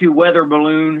 And went to weather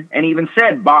balloon and even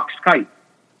said box kite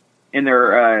in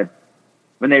their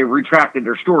when they retracted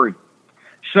their story.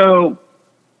 So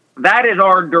that is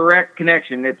our direct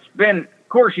connection. It's been, of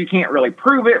course, you can't really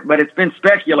prove it, but it's been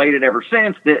speculated ever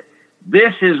since that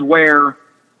this is where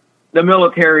the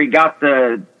military got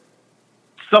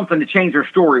something to change their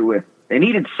story with. They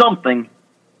needed something,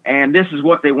 and this is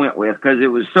what they went with, because it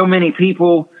was so many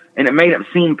people, and it made it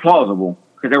seem plausible,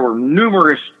 because there were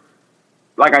numerous,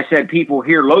 like I said, people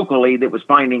here locally that was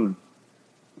finding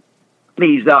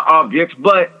these objects,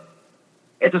 but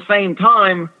at the same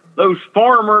time, those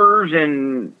farmers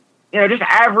and, just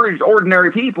average,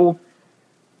 ordinary people,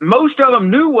 most of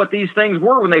them knew what these things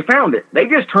were when they found it. They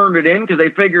just turned it in because they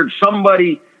figured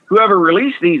whoever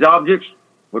released these objects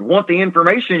would want the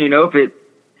information, if it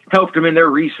helped them in their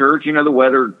research, the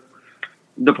weather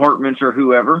departments or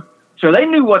whoever. So they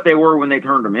knew what they were when they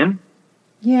turned them in.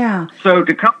 Yeah. So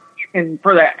to come in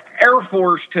for the Air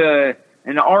Force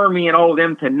and the Army and all of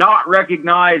them to not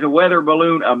recognize a weather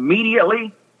balloon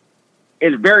immediately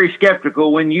is very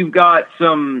skeptical when you've got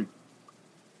some,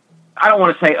 I don't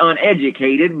want to say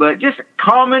uneducated, but just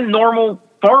common, normal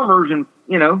farmers and,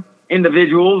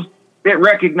 individuals that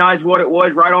recognize what it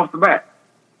was right off the bat.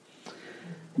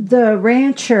 The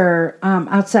rancher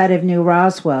outside of New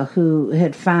Roswell who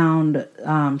had found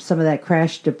some of that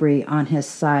crash debris on his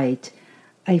site,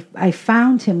 I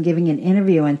found him giving an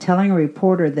interview and telling a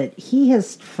reporter that he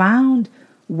has found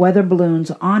weather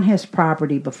balloons on his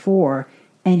property before,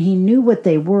 and he knew what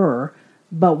they were,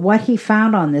 but what he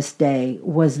found on this day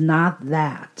was not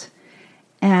that.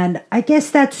 And I guess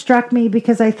that struck me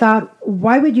because I thought,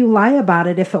 why would you lie about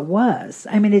it if it was?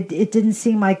 I mean, it didn't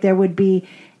seem like there would be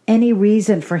any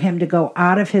reason for him to go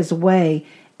out of his way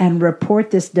and report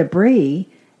this debris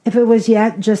if it was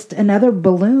yet just another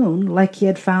balloon like he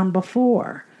had found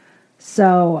before.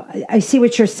 So I see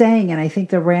what you're saying, and I think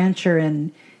the rancher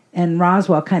in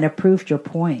Roswell kind of proved your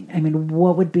point. I mean,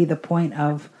 what would be the point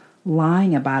of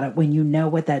lying about it when you know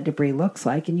what that debris looks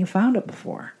like and you found it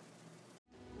before?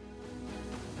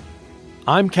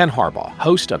 I'm Ken Harbaugh,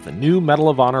 host of the new Medal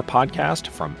of Honor podcast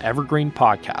from Evergreen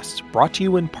Podcasts, brought to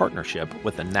you in partnership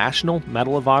with the National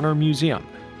Medal of Honor Museum.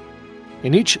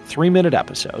 In each 3-minute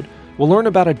episode, we'll learn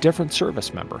about a different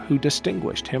service member who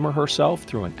distinguished him or herself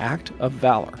through an act of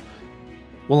valor.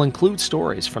 We'll include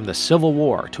stories from the Civil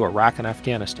War to Iraq and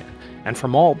Afghanistan, and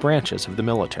from all branches of the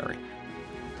military.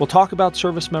 We'll talk about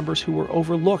service members who were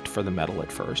overlooked for the medal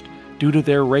at first due to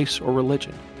their race or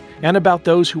religion, and about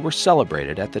those who were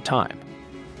celebrated at the time.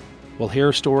 We'll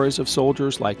hear stories of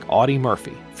soldiers like Audie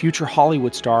Murphy, future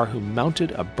Hollywood star who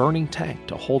mounted a burning tank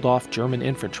to hold off German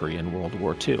infantry in World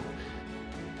War II.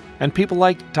 And people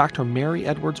like Dr. Mary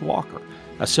Edwards Walker,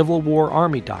 a Civil War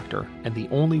Army doctor and the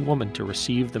only woman to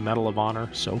receive the Medal of Honor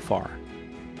so far.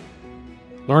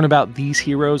 Learn about these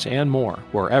heroes and more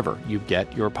wherever you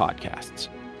get your podcasts.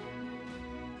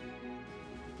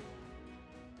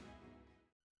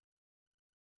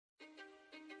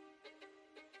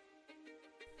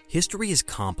 History is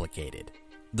complicated,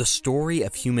 The story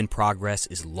of human progress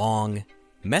is long,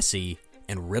 messy,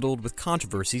 and riddled with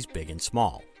controversies big and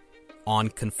small. On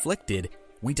Conflicted,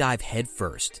 we dive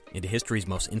headfirst into history's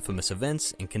most infamous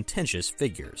events and contentious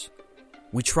figures.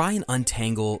 We try and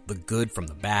untangle the good from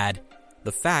the bad,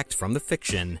 the fact from the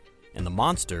fiction, and the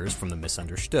monsters from the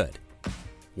misunderstood.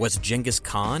 Was Genghis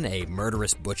Khan a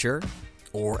murderous butcher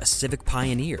or a civic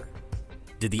pioneer?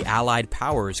 Did the Allied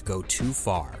powers go too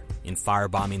far in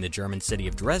firebombing the German city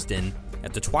of Dresden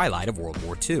at the twilight of World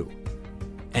War II?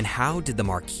 And how did the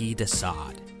Marquis de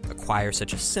Sade acquire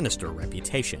such a sinister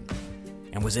reputation?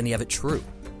 And was any of it true?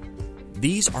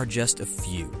 These are just a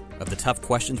few of the tough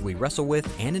questions we wrestle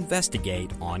with and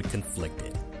investigate on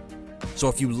Conflicted. So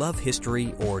if you love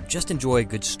history or just enjoy a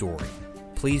good story,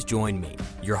 please join me,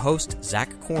 your host,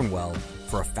 Zach Cornwell,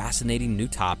 for a fascinating new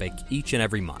topic each and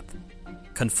every month.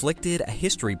 Conflicted, a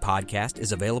history podcast,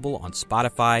 is available on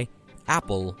Spotify,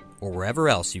 Apple, or wherever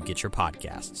else you get your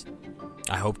podcasts.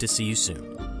 I hope to see you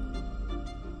soon.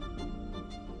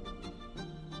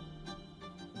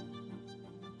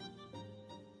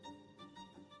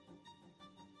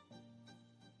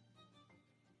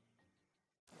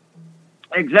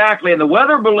 Exactly. And the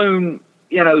weather balloon,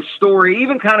 story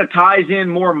even kind of ties in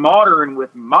more modern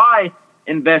with my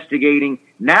investigating.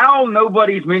 Now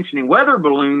nobody's mentioning weather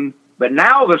balloon, but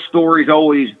now the story's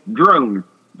always drone.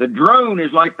 The drone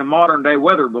is like the modern day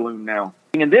weather balloon now.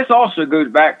 And this also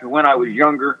goes back to when I was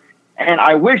younger, and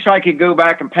I wish I could go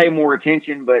back and pay more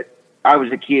attention, but I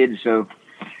was a kid, so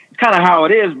it's kind of how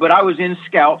it is. But I was in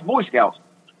Scouts, Boy Scouts,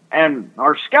 and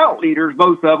our scout leaders,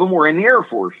 both of them, were in the Air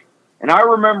Force. And I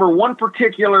remember one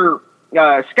particular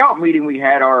scout meeting we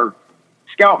had. Our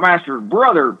scoutmaster's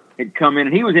brother had come in,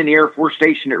 and he was in the Air Force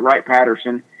stationed at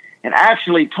Wright-Patterson, and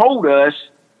actually told us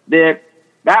that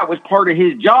was part of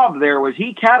his job there, was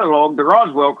he cataloged the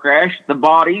Roswell crash, the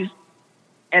bodies,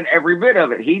 and every bit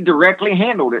of it. He directly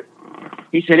handled it.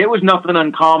 He said it was nothing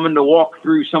uncommon to walk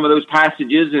through some of those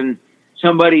passages and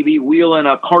somebody be wheeling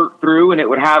a cart through and it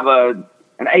would have an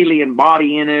alien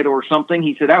body in it or something.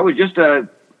 He said that was just a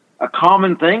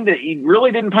common thing that you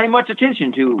really didn't pay much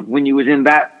attention to when you was in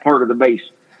that part of the base.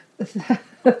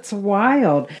 That's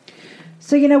wild.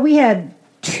 So, we had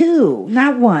two,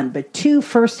 not one, but two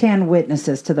firsthand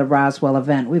witnesses to the Roswell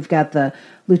event. We've got the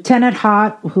Lieutenant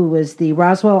Hott, who was the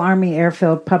Roswell Army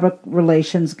Airfield public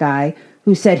relations guy,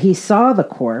 who said he saw the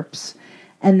corpse,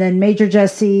 and then Major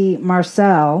Jesse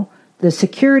Marcel, the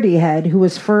security head, who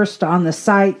was first on the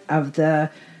site of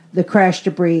the crash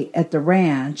debris at the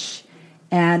ranch.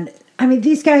 And,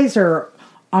 these guys are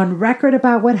on record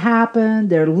about what happened.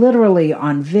 They're literally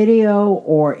on video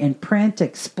or in print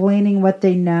explaining what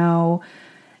they know.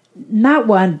 Not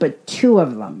one, but two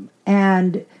of them.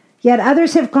 And yet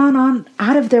others have gone on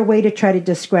out of their way to try to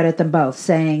discredit them both,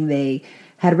 saying they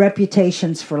had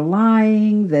reputations for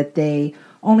lying, that they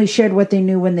only shared what they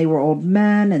knew when they were old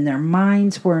men and their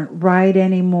minds weren't right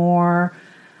anymore.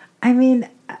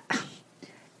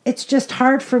 It's just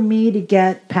hard for me to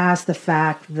get past the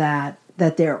fact that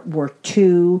there were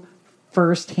two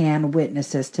firsthand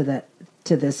witnesses to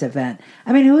this event.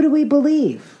 Who do we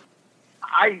believe?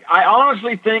 I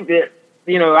honestly think that,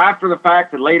 after the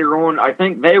fact that later on, I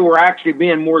think they were actually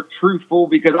being more truthful,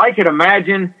 because I could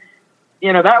imagine,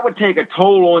 that would take a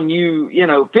toll on you,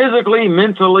 physically,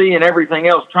 mentally, and everything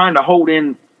else, trying to hold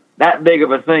in that big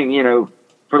of a thing,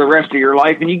 for the rest of your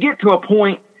life. And you get to a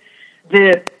point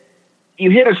that you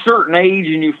hit a certain age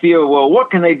and you feel, well, what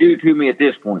can they do to me at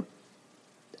this point?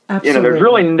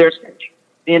 Absolutely. There's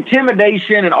the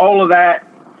intimidation and all of that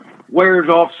wears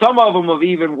off. Some of them have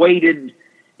even waited,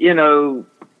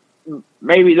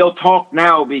 maybe they'll talk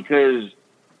now because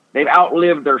they've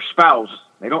outlived their spouse.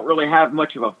 They don't really have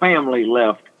much of a family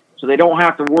left, so they don't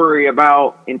have to worry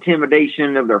about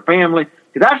intimidation of their family.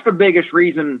 Because that's the biggest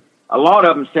reason a lot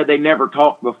of them said they never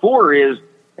talked before, is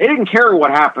they didn't care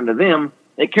what happened to them.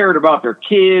 They cared about their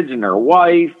kids and their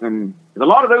wife, and a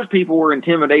lot of those people were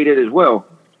intimidated as well.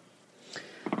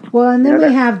 Well, and then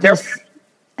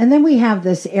we have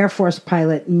this Air Force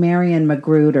pilot, Marion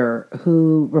Magruder,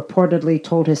 who reportedly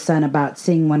told his son about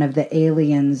seeing one of the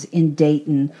aliens in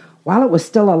Dayton while it was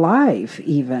still alive,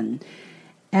 even.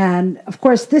 And, of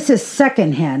course, this is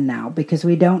secondhand now because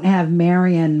we don't have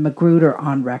Marion Magruder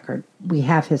on record. We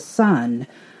have his son,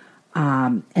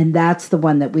 and that's the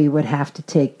one that we would have to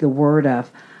take the word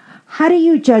of. How do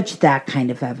you judge that kind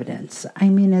of evidence?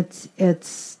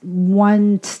 It's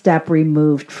one step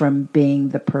removed from being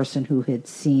the person who had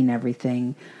seen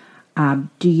everything.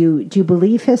 Do you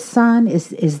believe his son?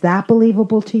 Is that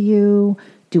believable to you?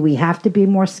 Do we have to be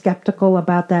more skeptical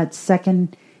about that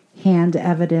second-hand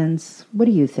evidence? What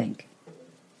do you think?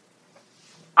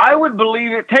 I would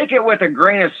believe it. Take it with a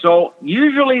grain of salt.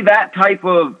 Usually that type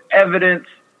of evidence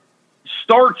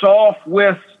starts off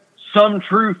with some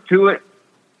truth to it,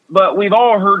 but we've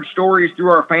all heard stories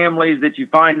through our families that you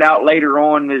find out later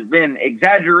on has been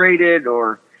exaggerated,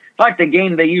 or like the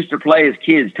game they used to play as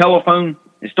kids, telephone.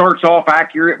 It starts off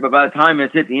accurate, but by the time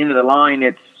it's at the end of the line,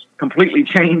 it's completely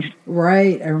changed.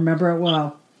 Right. I remember it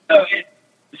well.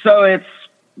 So it's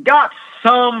got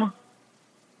some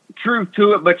truth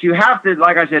to it, but you have to,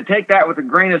 like I said, take that with a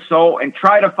grain of salt and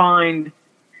try to find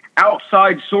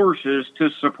outside sources to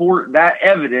support that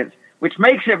evidence, which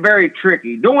makes it very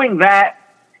tricky. Doing that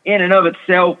in and of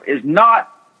itself is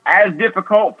not as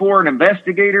difficult for an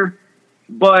investigator,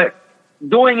 but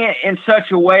doing it in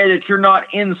such a way that you're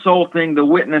not insulting the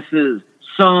witness's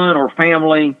son or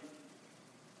family.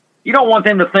 You don't want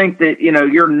them to think that,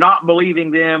 you're not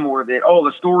believing them, or that,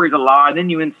 the story's a lie. Then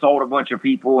you insult a bunch of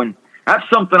people. And that's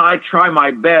something I try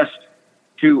my best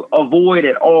to avoid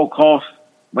at all costs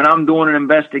when I'm doing an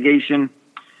investigation,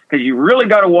 because you really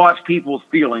got to watch people's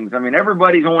feelings. I mean,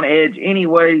 everybody's on edge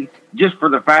anyway, just for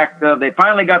the fact of they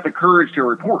finally got the courage to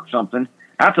report something.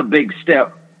 That's a big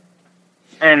step.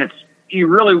 And you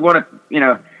really want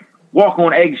to, walk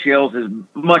on eggshells as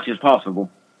much as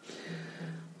possible.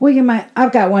 William,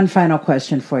 I've got one final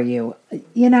question for you.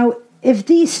 If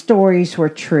these stories were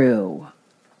true,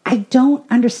 I don't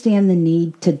understand the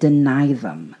need to deny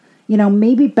them.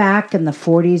 Maybe back in the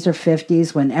 40s or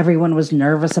 50s when everyone was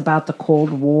nervous about the Cold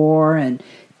War and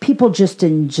people just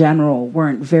in general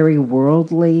weren't very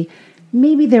worldly,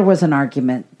 maybe there was an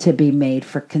argument to be made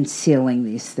for concealing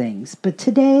these things. But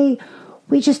today,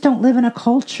 we just don't live in a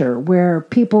culture where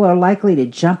people are likely to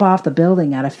jump off the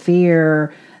building out of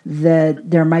fear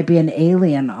that there might be an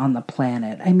alien on the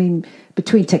planet. I mean,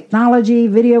 between technology,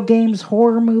 video games,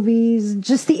 horror movies,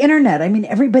 just the internet. I mean,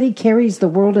 everybody carries the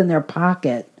world in their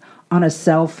pocket on a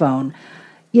cell phone.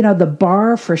 The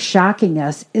bar for shocking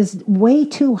us is way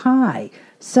too high.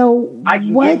 So I can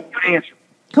give you an answer.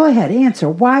 Go ahead, answer.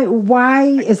 Why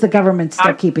is the government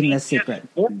still keeping this secret?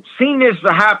 I've seen this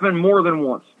happen more than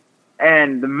once.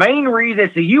 And the main reason,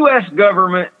 it's the U.S.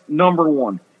 government, number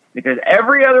one, because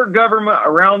every other government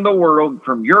around the world,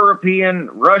 from European,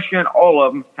 Russian, all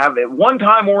of them, have at one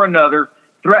time or another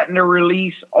threatened to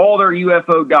release all their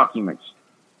UFO documents.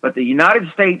 But the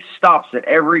United States stops it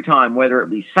every time, whether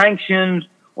it be sanctions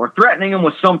or threatening them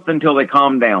with something until they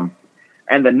calm down.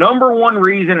 And the number one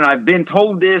reason, and I've been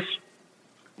told this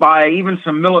by even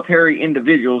some military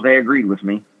individuals, they agreed with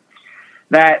me,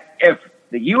 that if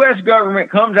the U.S. government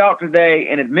comes out today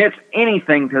and admits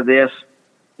anything to this,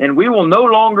 then we will no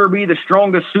longer be the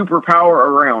strongest superpower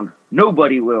around.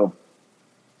 Nobody will.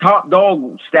 Top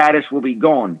dog status will be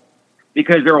gone,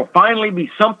 because there will finally be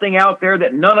something out there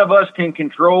that none of us can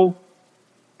control.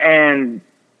 And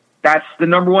that's the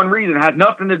number one reason. It has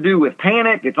nothing to do with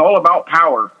panic. It's all about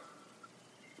power.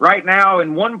 Right now,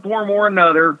 in one form or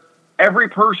another, every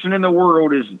person in the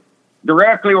world is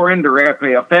directly or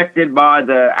indirectly affected by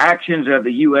the actions of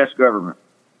the U.S. government,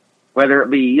 whether it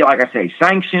be, like I say,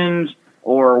 sanctions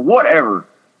or whatever.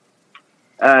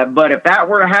 But if that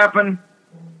were to happen,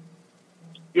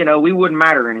 we wouldn't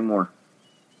matter anymore.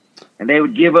 And they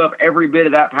would give up every bit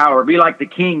of that power. It'd be like the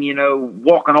king,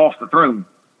 walking off the throne.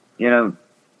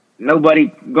 Nobody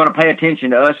going to pay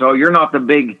attention to us. Oh, you're not the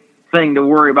big thing to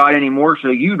worry about anymore, so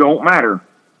you don't matter.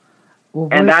 Well,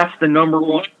 and that's the number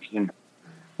one reason.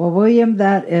 Well, William,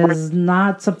 that is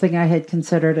not something I had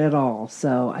considered at all.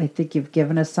 So I think you've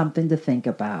given us something to think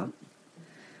about.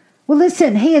 Well,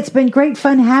 listen, hey, it's been great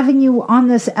fun having you on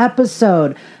this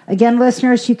episode. Again,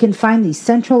 listeners, you can find the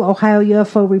Central Ohio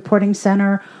UFO Reporting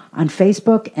Center on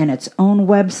Facebook and its own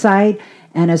website.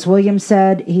 And as William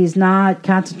said, he's not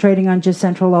concentrating on just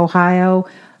Central Ohio.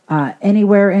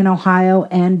 Anywhere in Ohio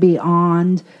and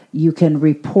beyond, you can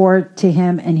report to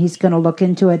him, and he's going to look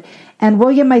into it. And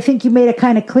William, I think you made it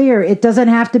kind of clear. It doesn't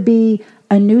have to be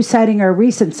a new sighting or a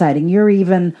recent sighting. You're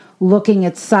even looking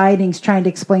at sightings, trying to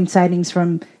explain sightings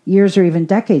from years or even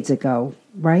decades ago,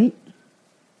 right?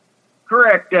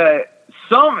 Correct.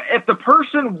 If the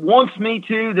person wants me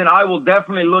to, then I will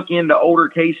definitely look into older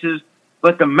cases.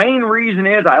 But the main reason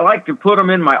is I like to put them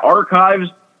in my archives.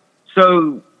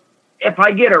 So if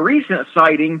I get a recent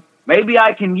sighting, maybe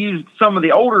I can use some of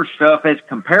the older stuff as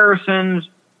comparisons,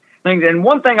 things. And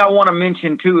one thing I want to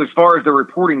mention, too, as far as the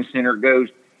reporting center goes,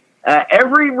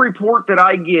 every report that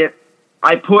I get,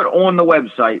 I put on the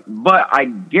website. But I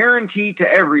guarantee to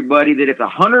everybody that it's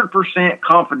 100%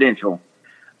 confidential.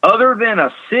 Other than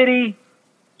a city,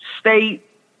 state,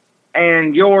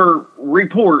 and your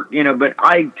report, but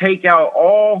I take out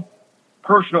all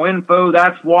personal info.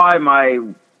 That's why my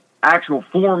actual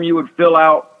form you would fill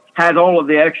out has all of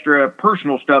the extra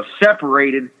personal stuff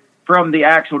separated from the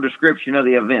actual description of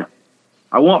the event.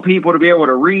 I want people to be able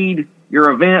to read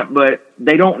your event, but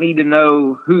they don't need to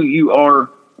know who you are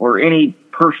or any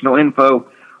personal info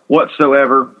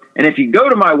whatsoever. And if you go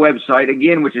to my website,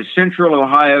 again, which is Central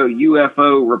Ohio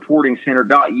UFO Reporting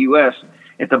Center.us,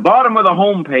 at the bottom of the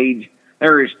homepage,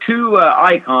 there is two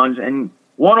icons, and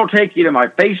one will take you to my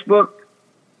Facebook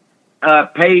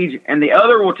page, and the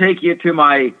other will take you to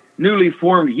my newly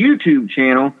formed YouTube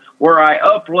channel, where I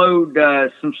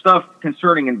upload some stuff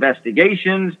concerning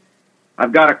investigations.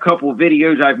 I've got a couple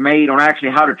videos I've made on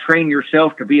actually how to train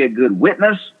yourself to be a good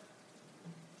witness.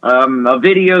 A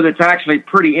video that's actually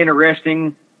pretty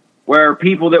interesting, where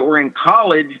people that were in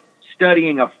college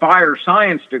studying a fire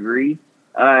science degree,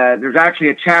 there's actually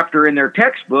a chapter in their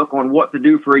textbook on what to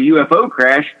do for a UFO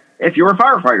crash if you're a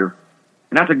firefighter.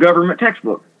 And that's a government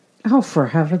textbook. Oh, for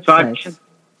heaven's sakes.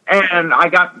 And I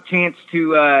got the chance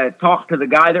to talk to the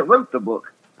guy that wrote the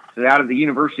book, so out of the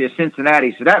University of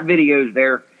Cincinnati. So that video's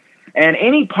there. And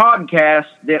any podcast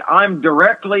that I'm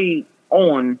directly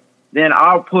on, then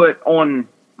I'll put on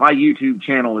my YouTube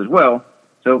channel as well,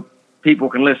 so people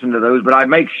can listen to those. But I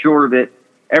make sure that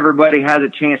everybody has a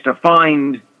chance to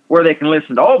find where they can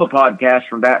listen to all the podcasts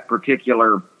from that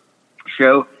particular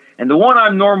show. And the one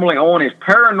I'm normally on is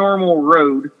Paranormal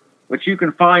Road, which you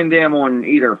can find them on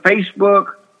either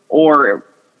Facebook or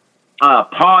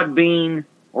Podbean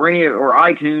or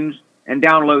iTunes, and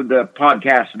download the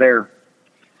podcast there.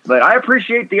 But I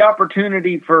appreciate the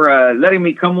opportunity for letting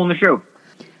me come on the show.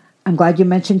 I'm glad you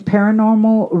mentioned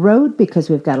Paranormal Road, because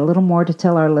we've got a little more to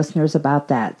tell our listeners about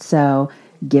that. So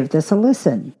give this a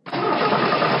listen.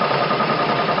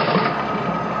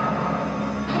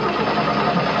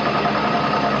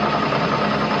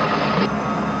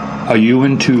 Are you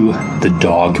into the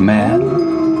dog man?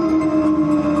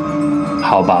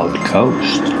 How about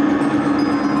ghosts?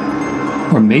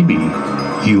 Or maybe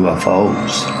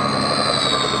UFOs?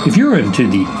 If you're into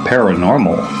the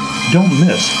paranormal, don't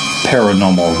miss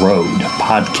Paranormal Road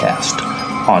podcast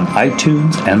on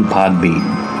iTunes and Podbean.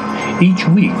 Each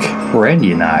week,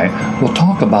 Randy and I will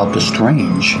talk about the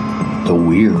strange, the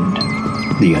weird,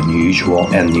 the unusual,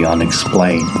 and the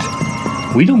unexplained.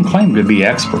 We don't claim to be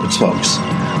experts, folks,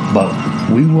 but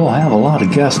we will have a lot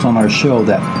of guests on our show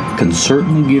that can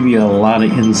certainly give you a lot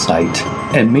of insight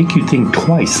and make you think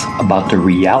twice about the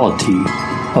reality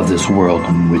of this world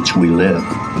in which we live.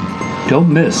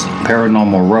 Don't miss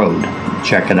Paranormal Road.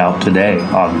 Check it out today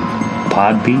on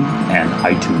Podbean and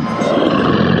iTunes.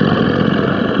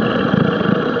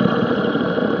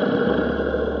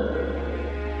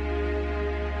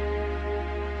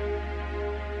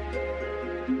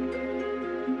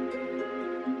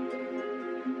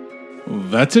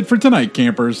 That's it for tonight,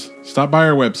 campers. Stop by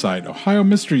our website,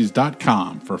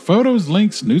 ohiomysteries.com, for photos,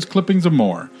 links, news clippings, and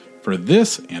more for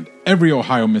this and every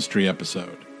Ohio Mystery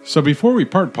episode. So before we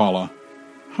part, Paula,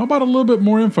 how about a little bit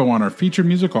more info on our featured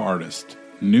musical artist,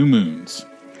 New Moons?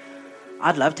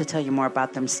 I'd love to tell you more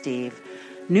about them, Steve.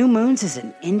 New Moons is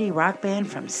an indie rock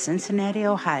band from Cincinnati,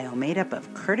 Ohio, made up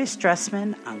of Curtis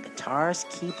Dressman on guitars,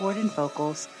 keyboard, and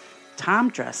vocals,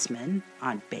 Tom Dressman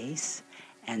on bass,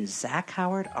 and Zach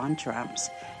Howard on drums.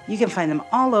 You can find them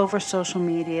all over social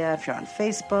media if you're on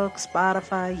Facebook,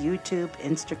 Spotify, YouTube,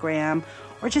 Instagram,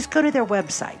 or just go to their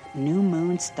website,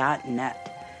 newmoons.net.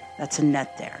 That's a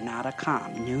net there, not a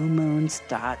com.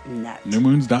 Newmoons.net.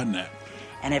 Newmoons.net.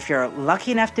 And if you're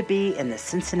lucky enough to be in the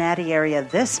Cincinnati area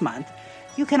this month,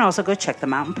 you can also go check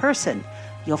them out in person.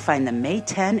 You'll find them May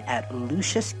 10 at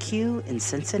Lucius Q in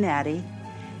Cincinnati,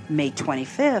 May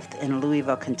 25th in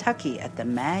Louisville, Kentucky at the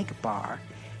Mag Bar,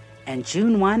 and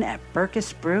June 1 at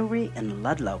Burkus Brewery in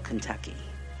Ludlow, Kentucky.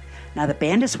 Now, the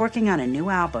band is working on a new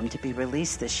album to be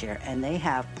released this year, and they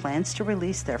have plans to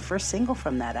release their first single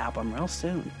from that album real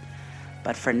soon.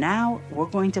 But for now, we're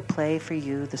going to play for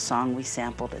you the song we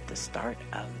sampled at the start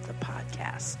of the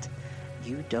podcast,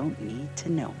 You Don't Need to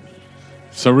Know Me.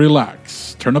 So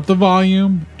relax, turn up the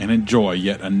volume, and enjoy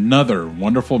yet another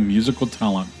wonderful musical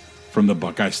talent from the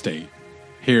Buckeye State.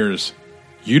 Here's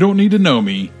You Don't Need to Know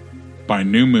Me by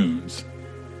New Moons.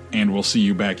 And we'll see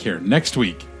you back here next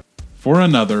week for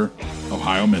another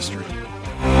Ohio Mystery.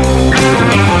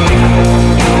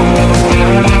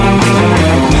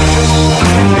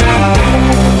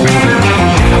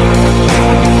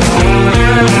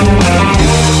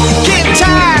 Getting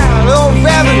tired of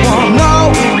everyone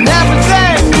knowing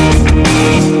everything.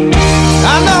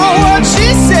 I know what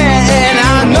she said and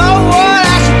I know what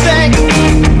I should think.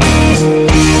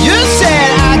 You said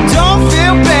I don't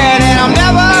feel bad and I'm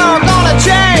never gonna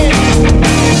change.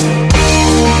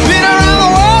 Been around the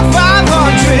world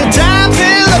 500 times.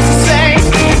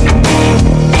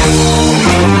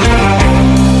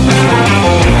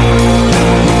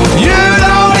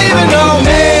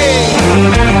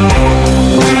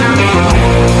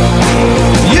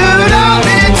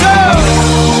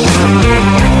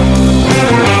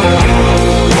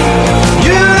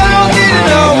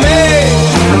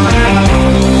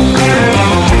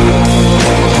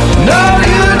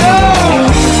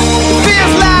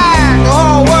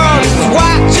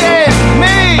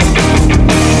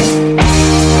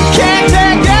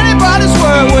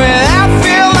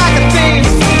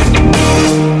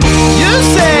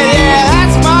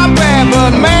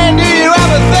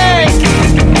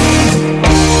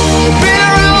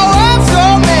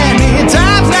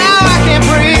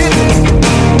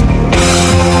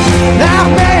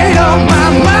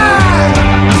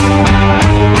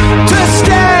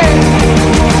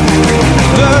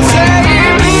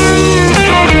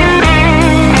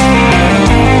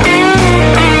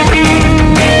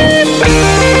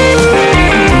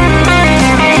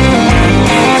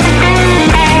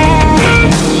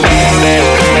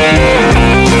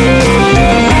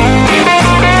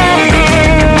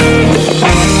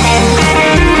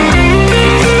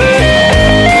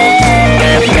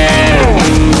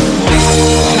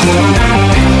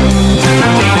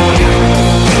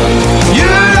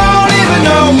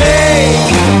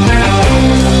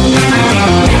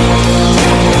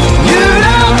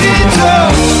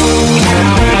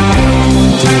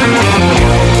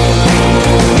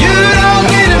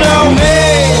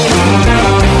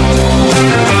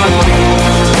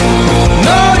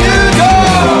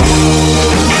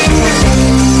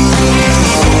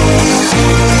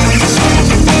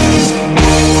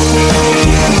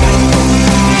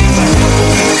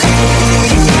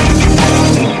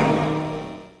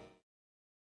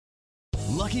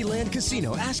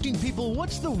 Casino asking people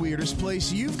what's the weirdest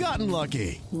place you've gotten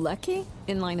lucky? Lucky?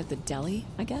 In line at the deli,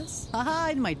 I guess?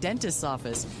 Aha, in my dentist's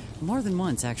office. More than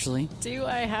once, actually. Do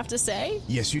I have to say?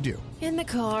 Yes, you do. In the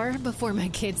car before my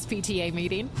kids' PTA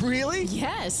meeting. Really?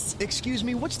 Yes. Excuse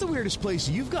me, what's the weirdest place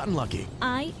you've gotten lucky?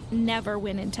 I never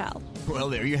win and tell. Well,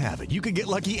 there you have it. You can get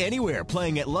lucky anywhere,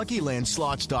 playing at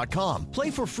LuckyLandSlots.com.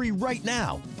 Play for free right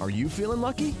now. Are you feeling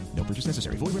lucky? No purchase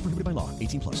necessary. Void where prohibited by law.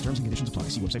 18+. Terms and conditions apply.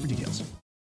 See website for details.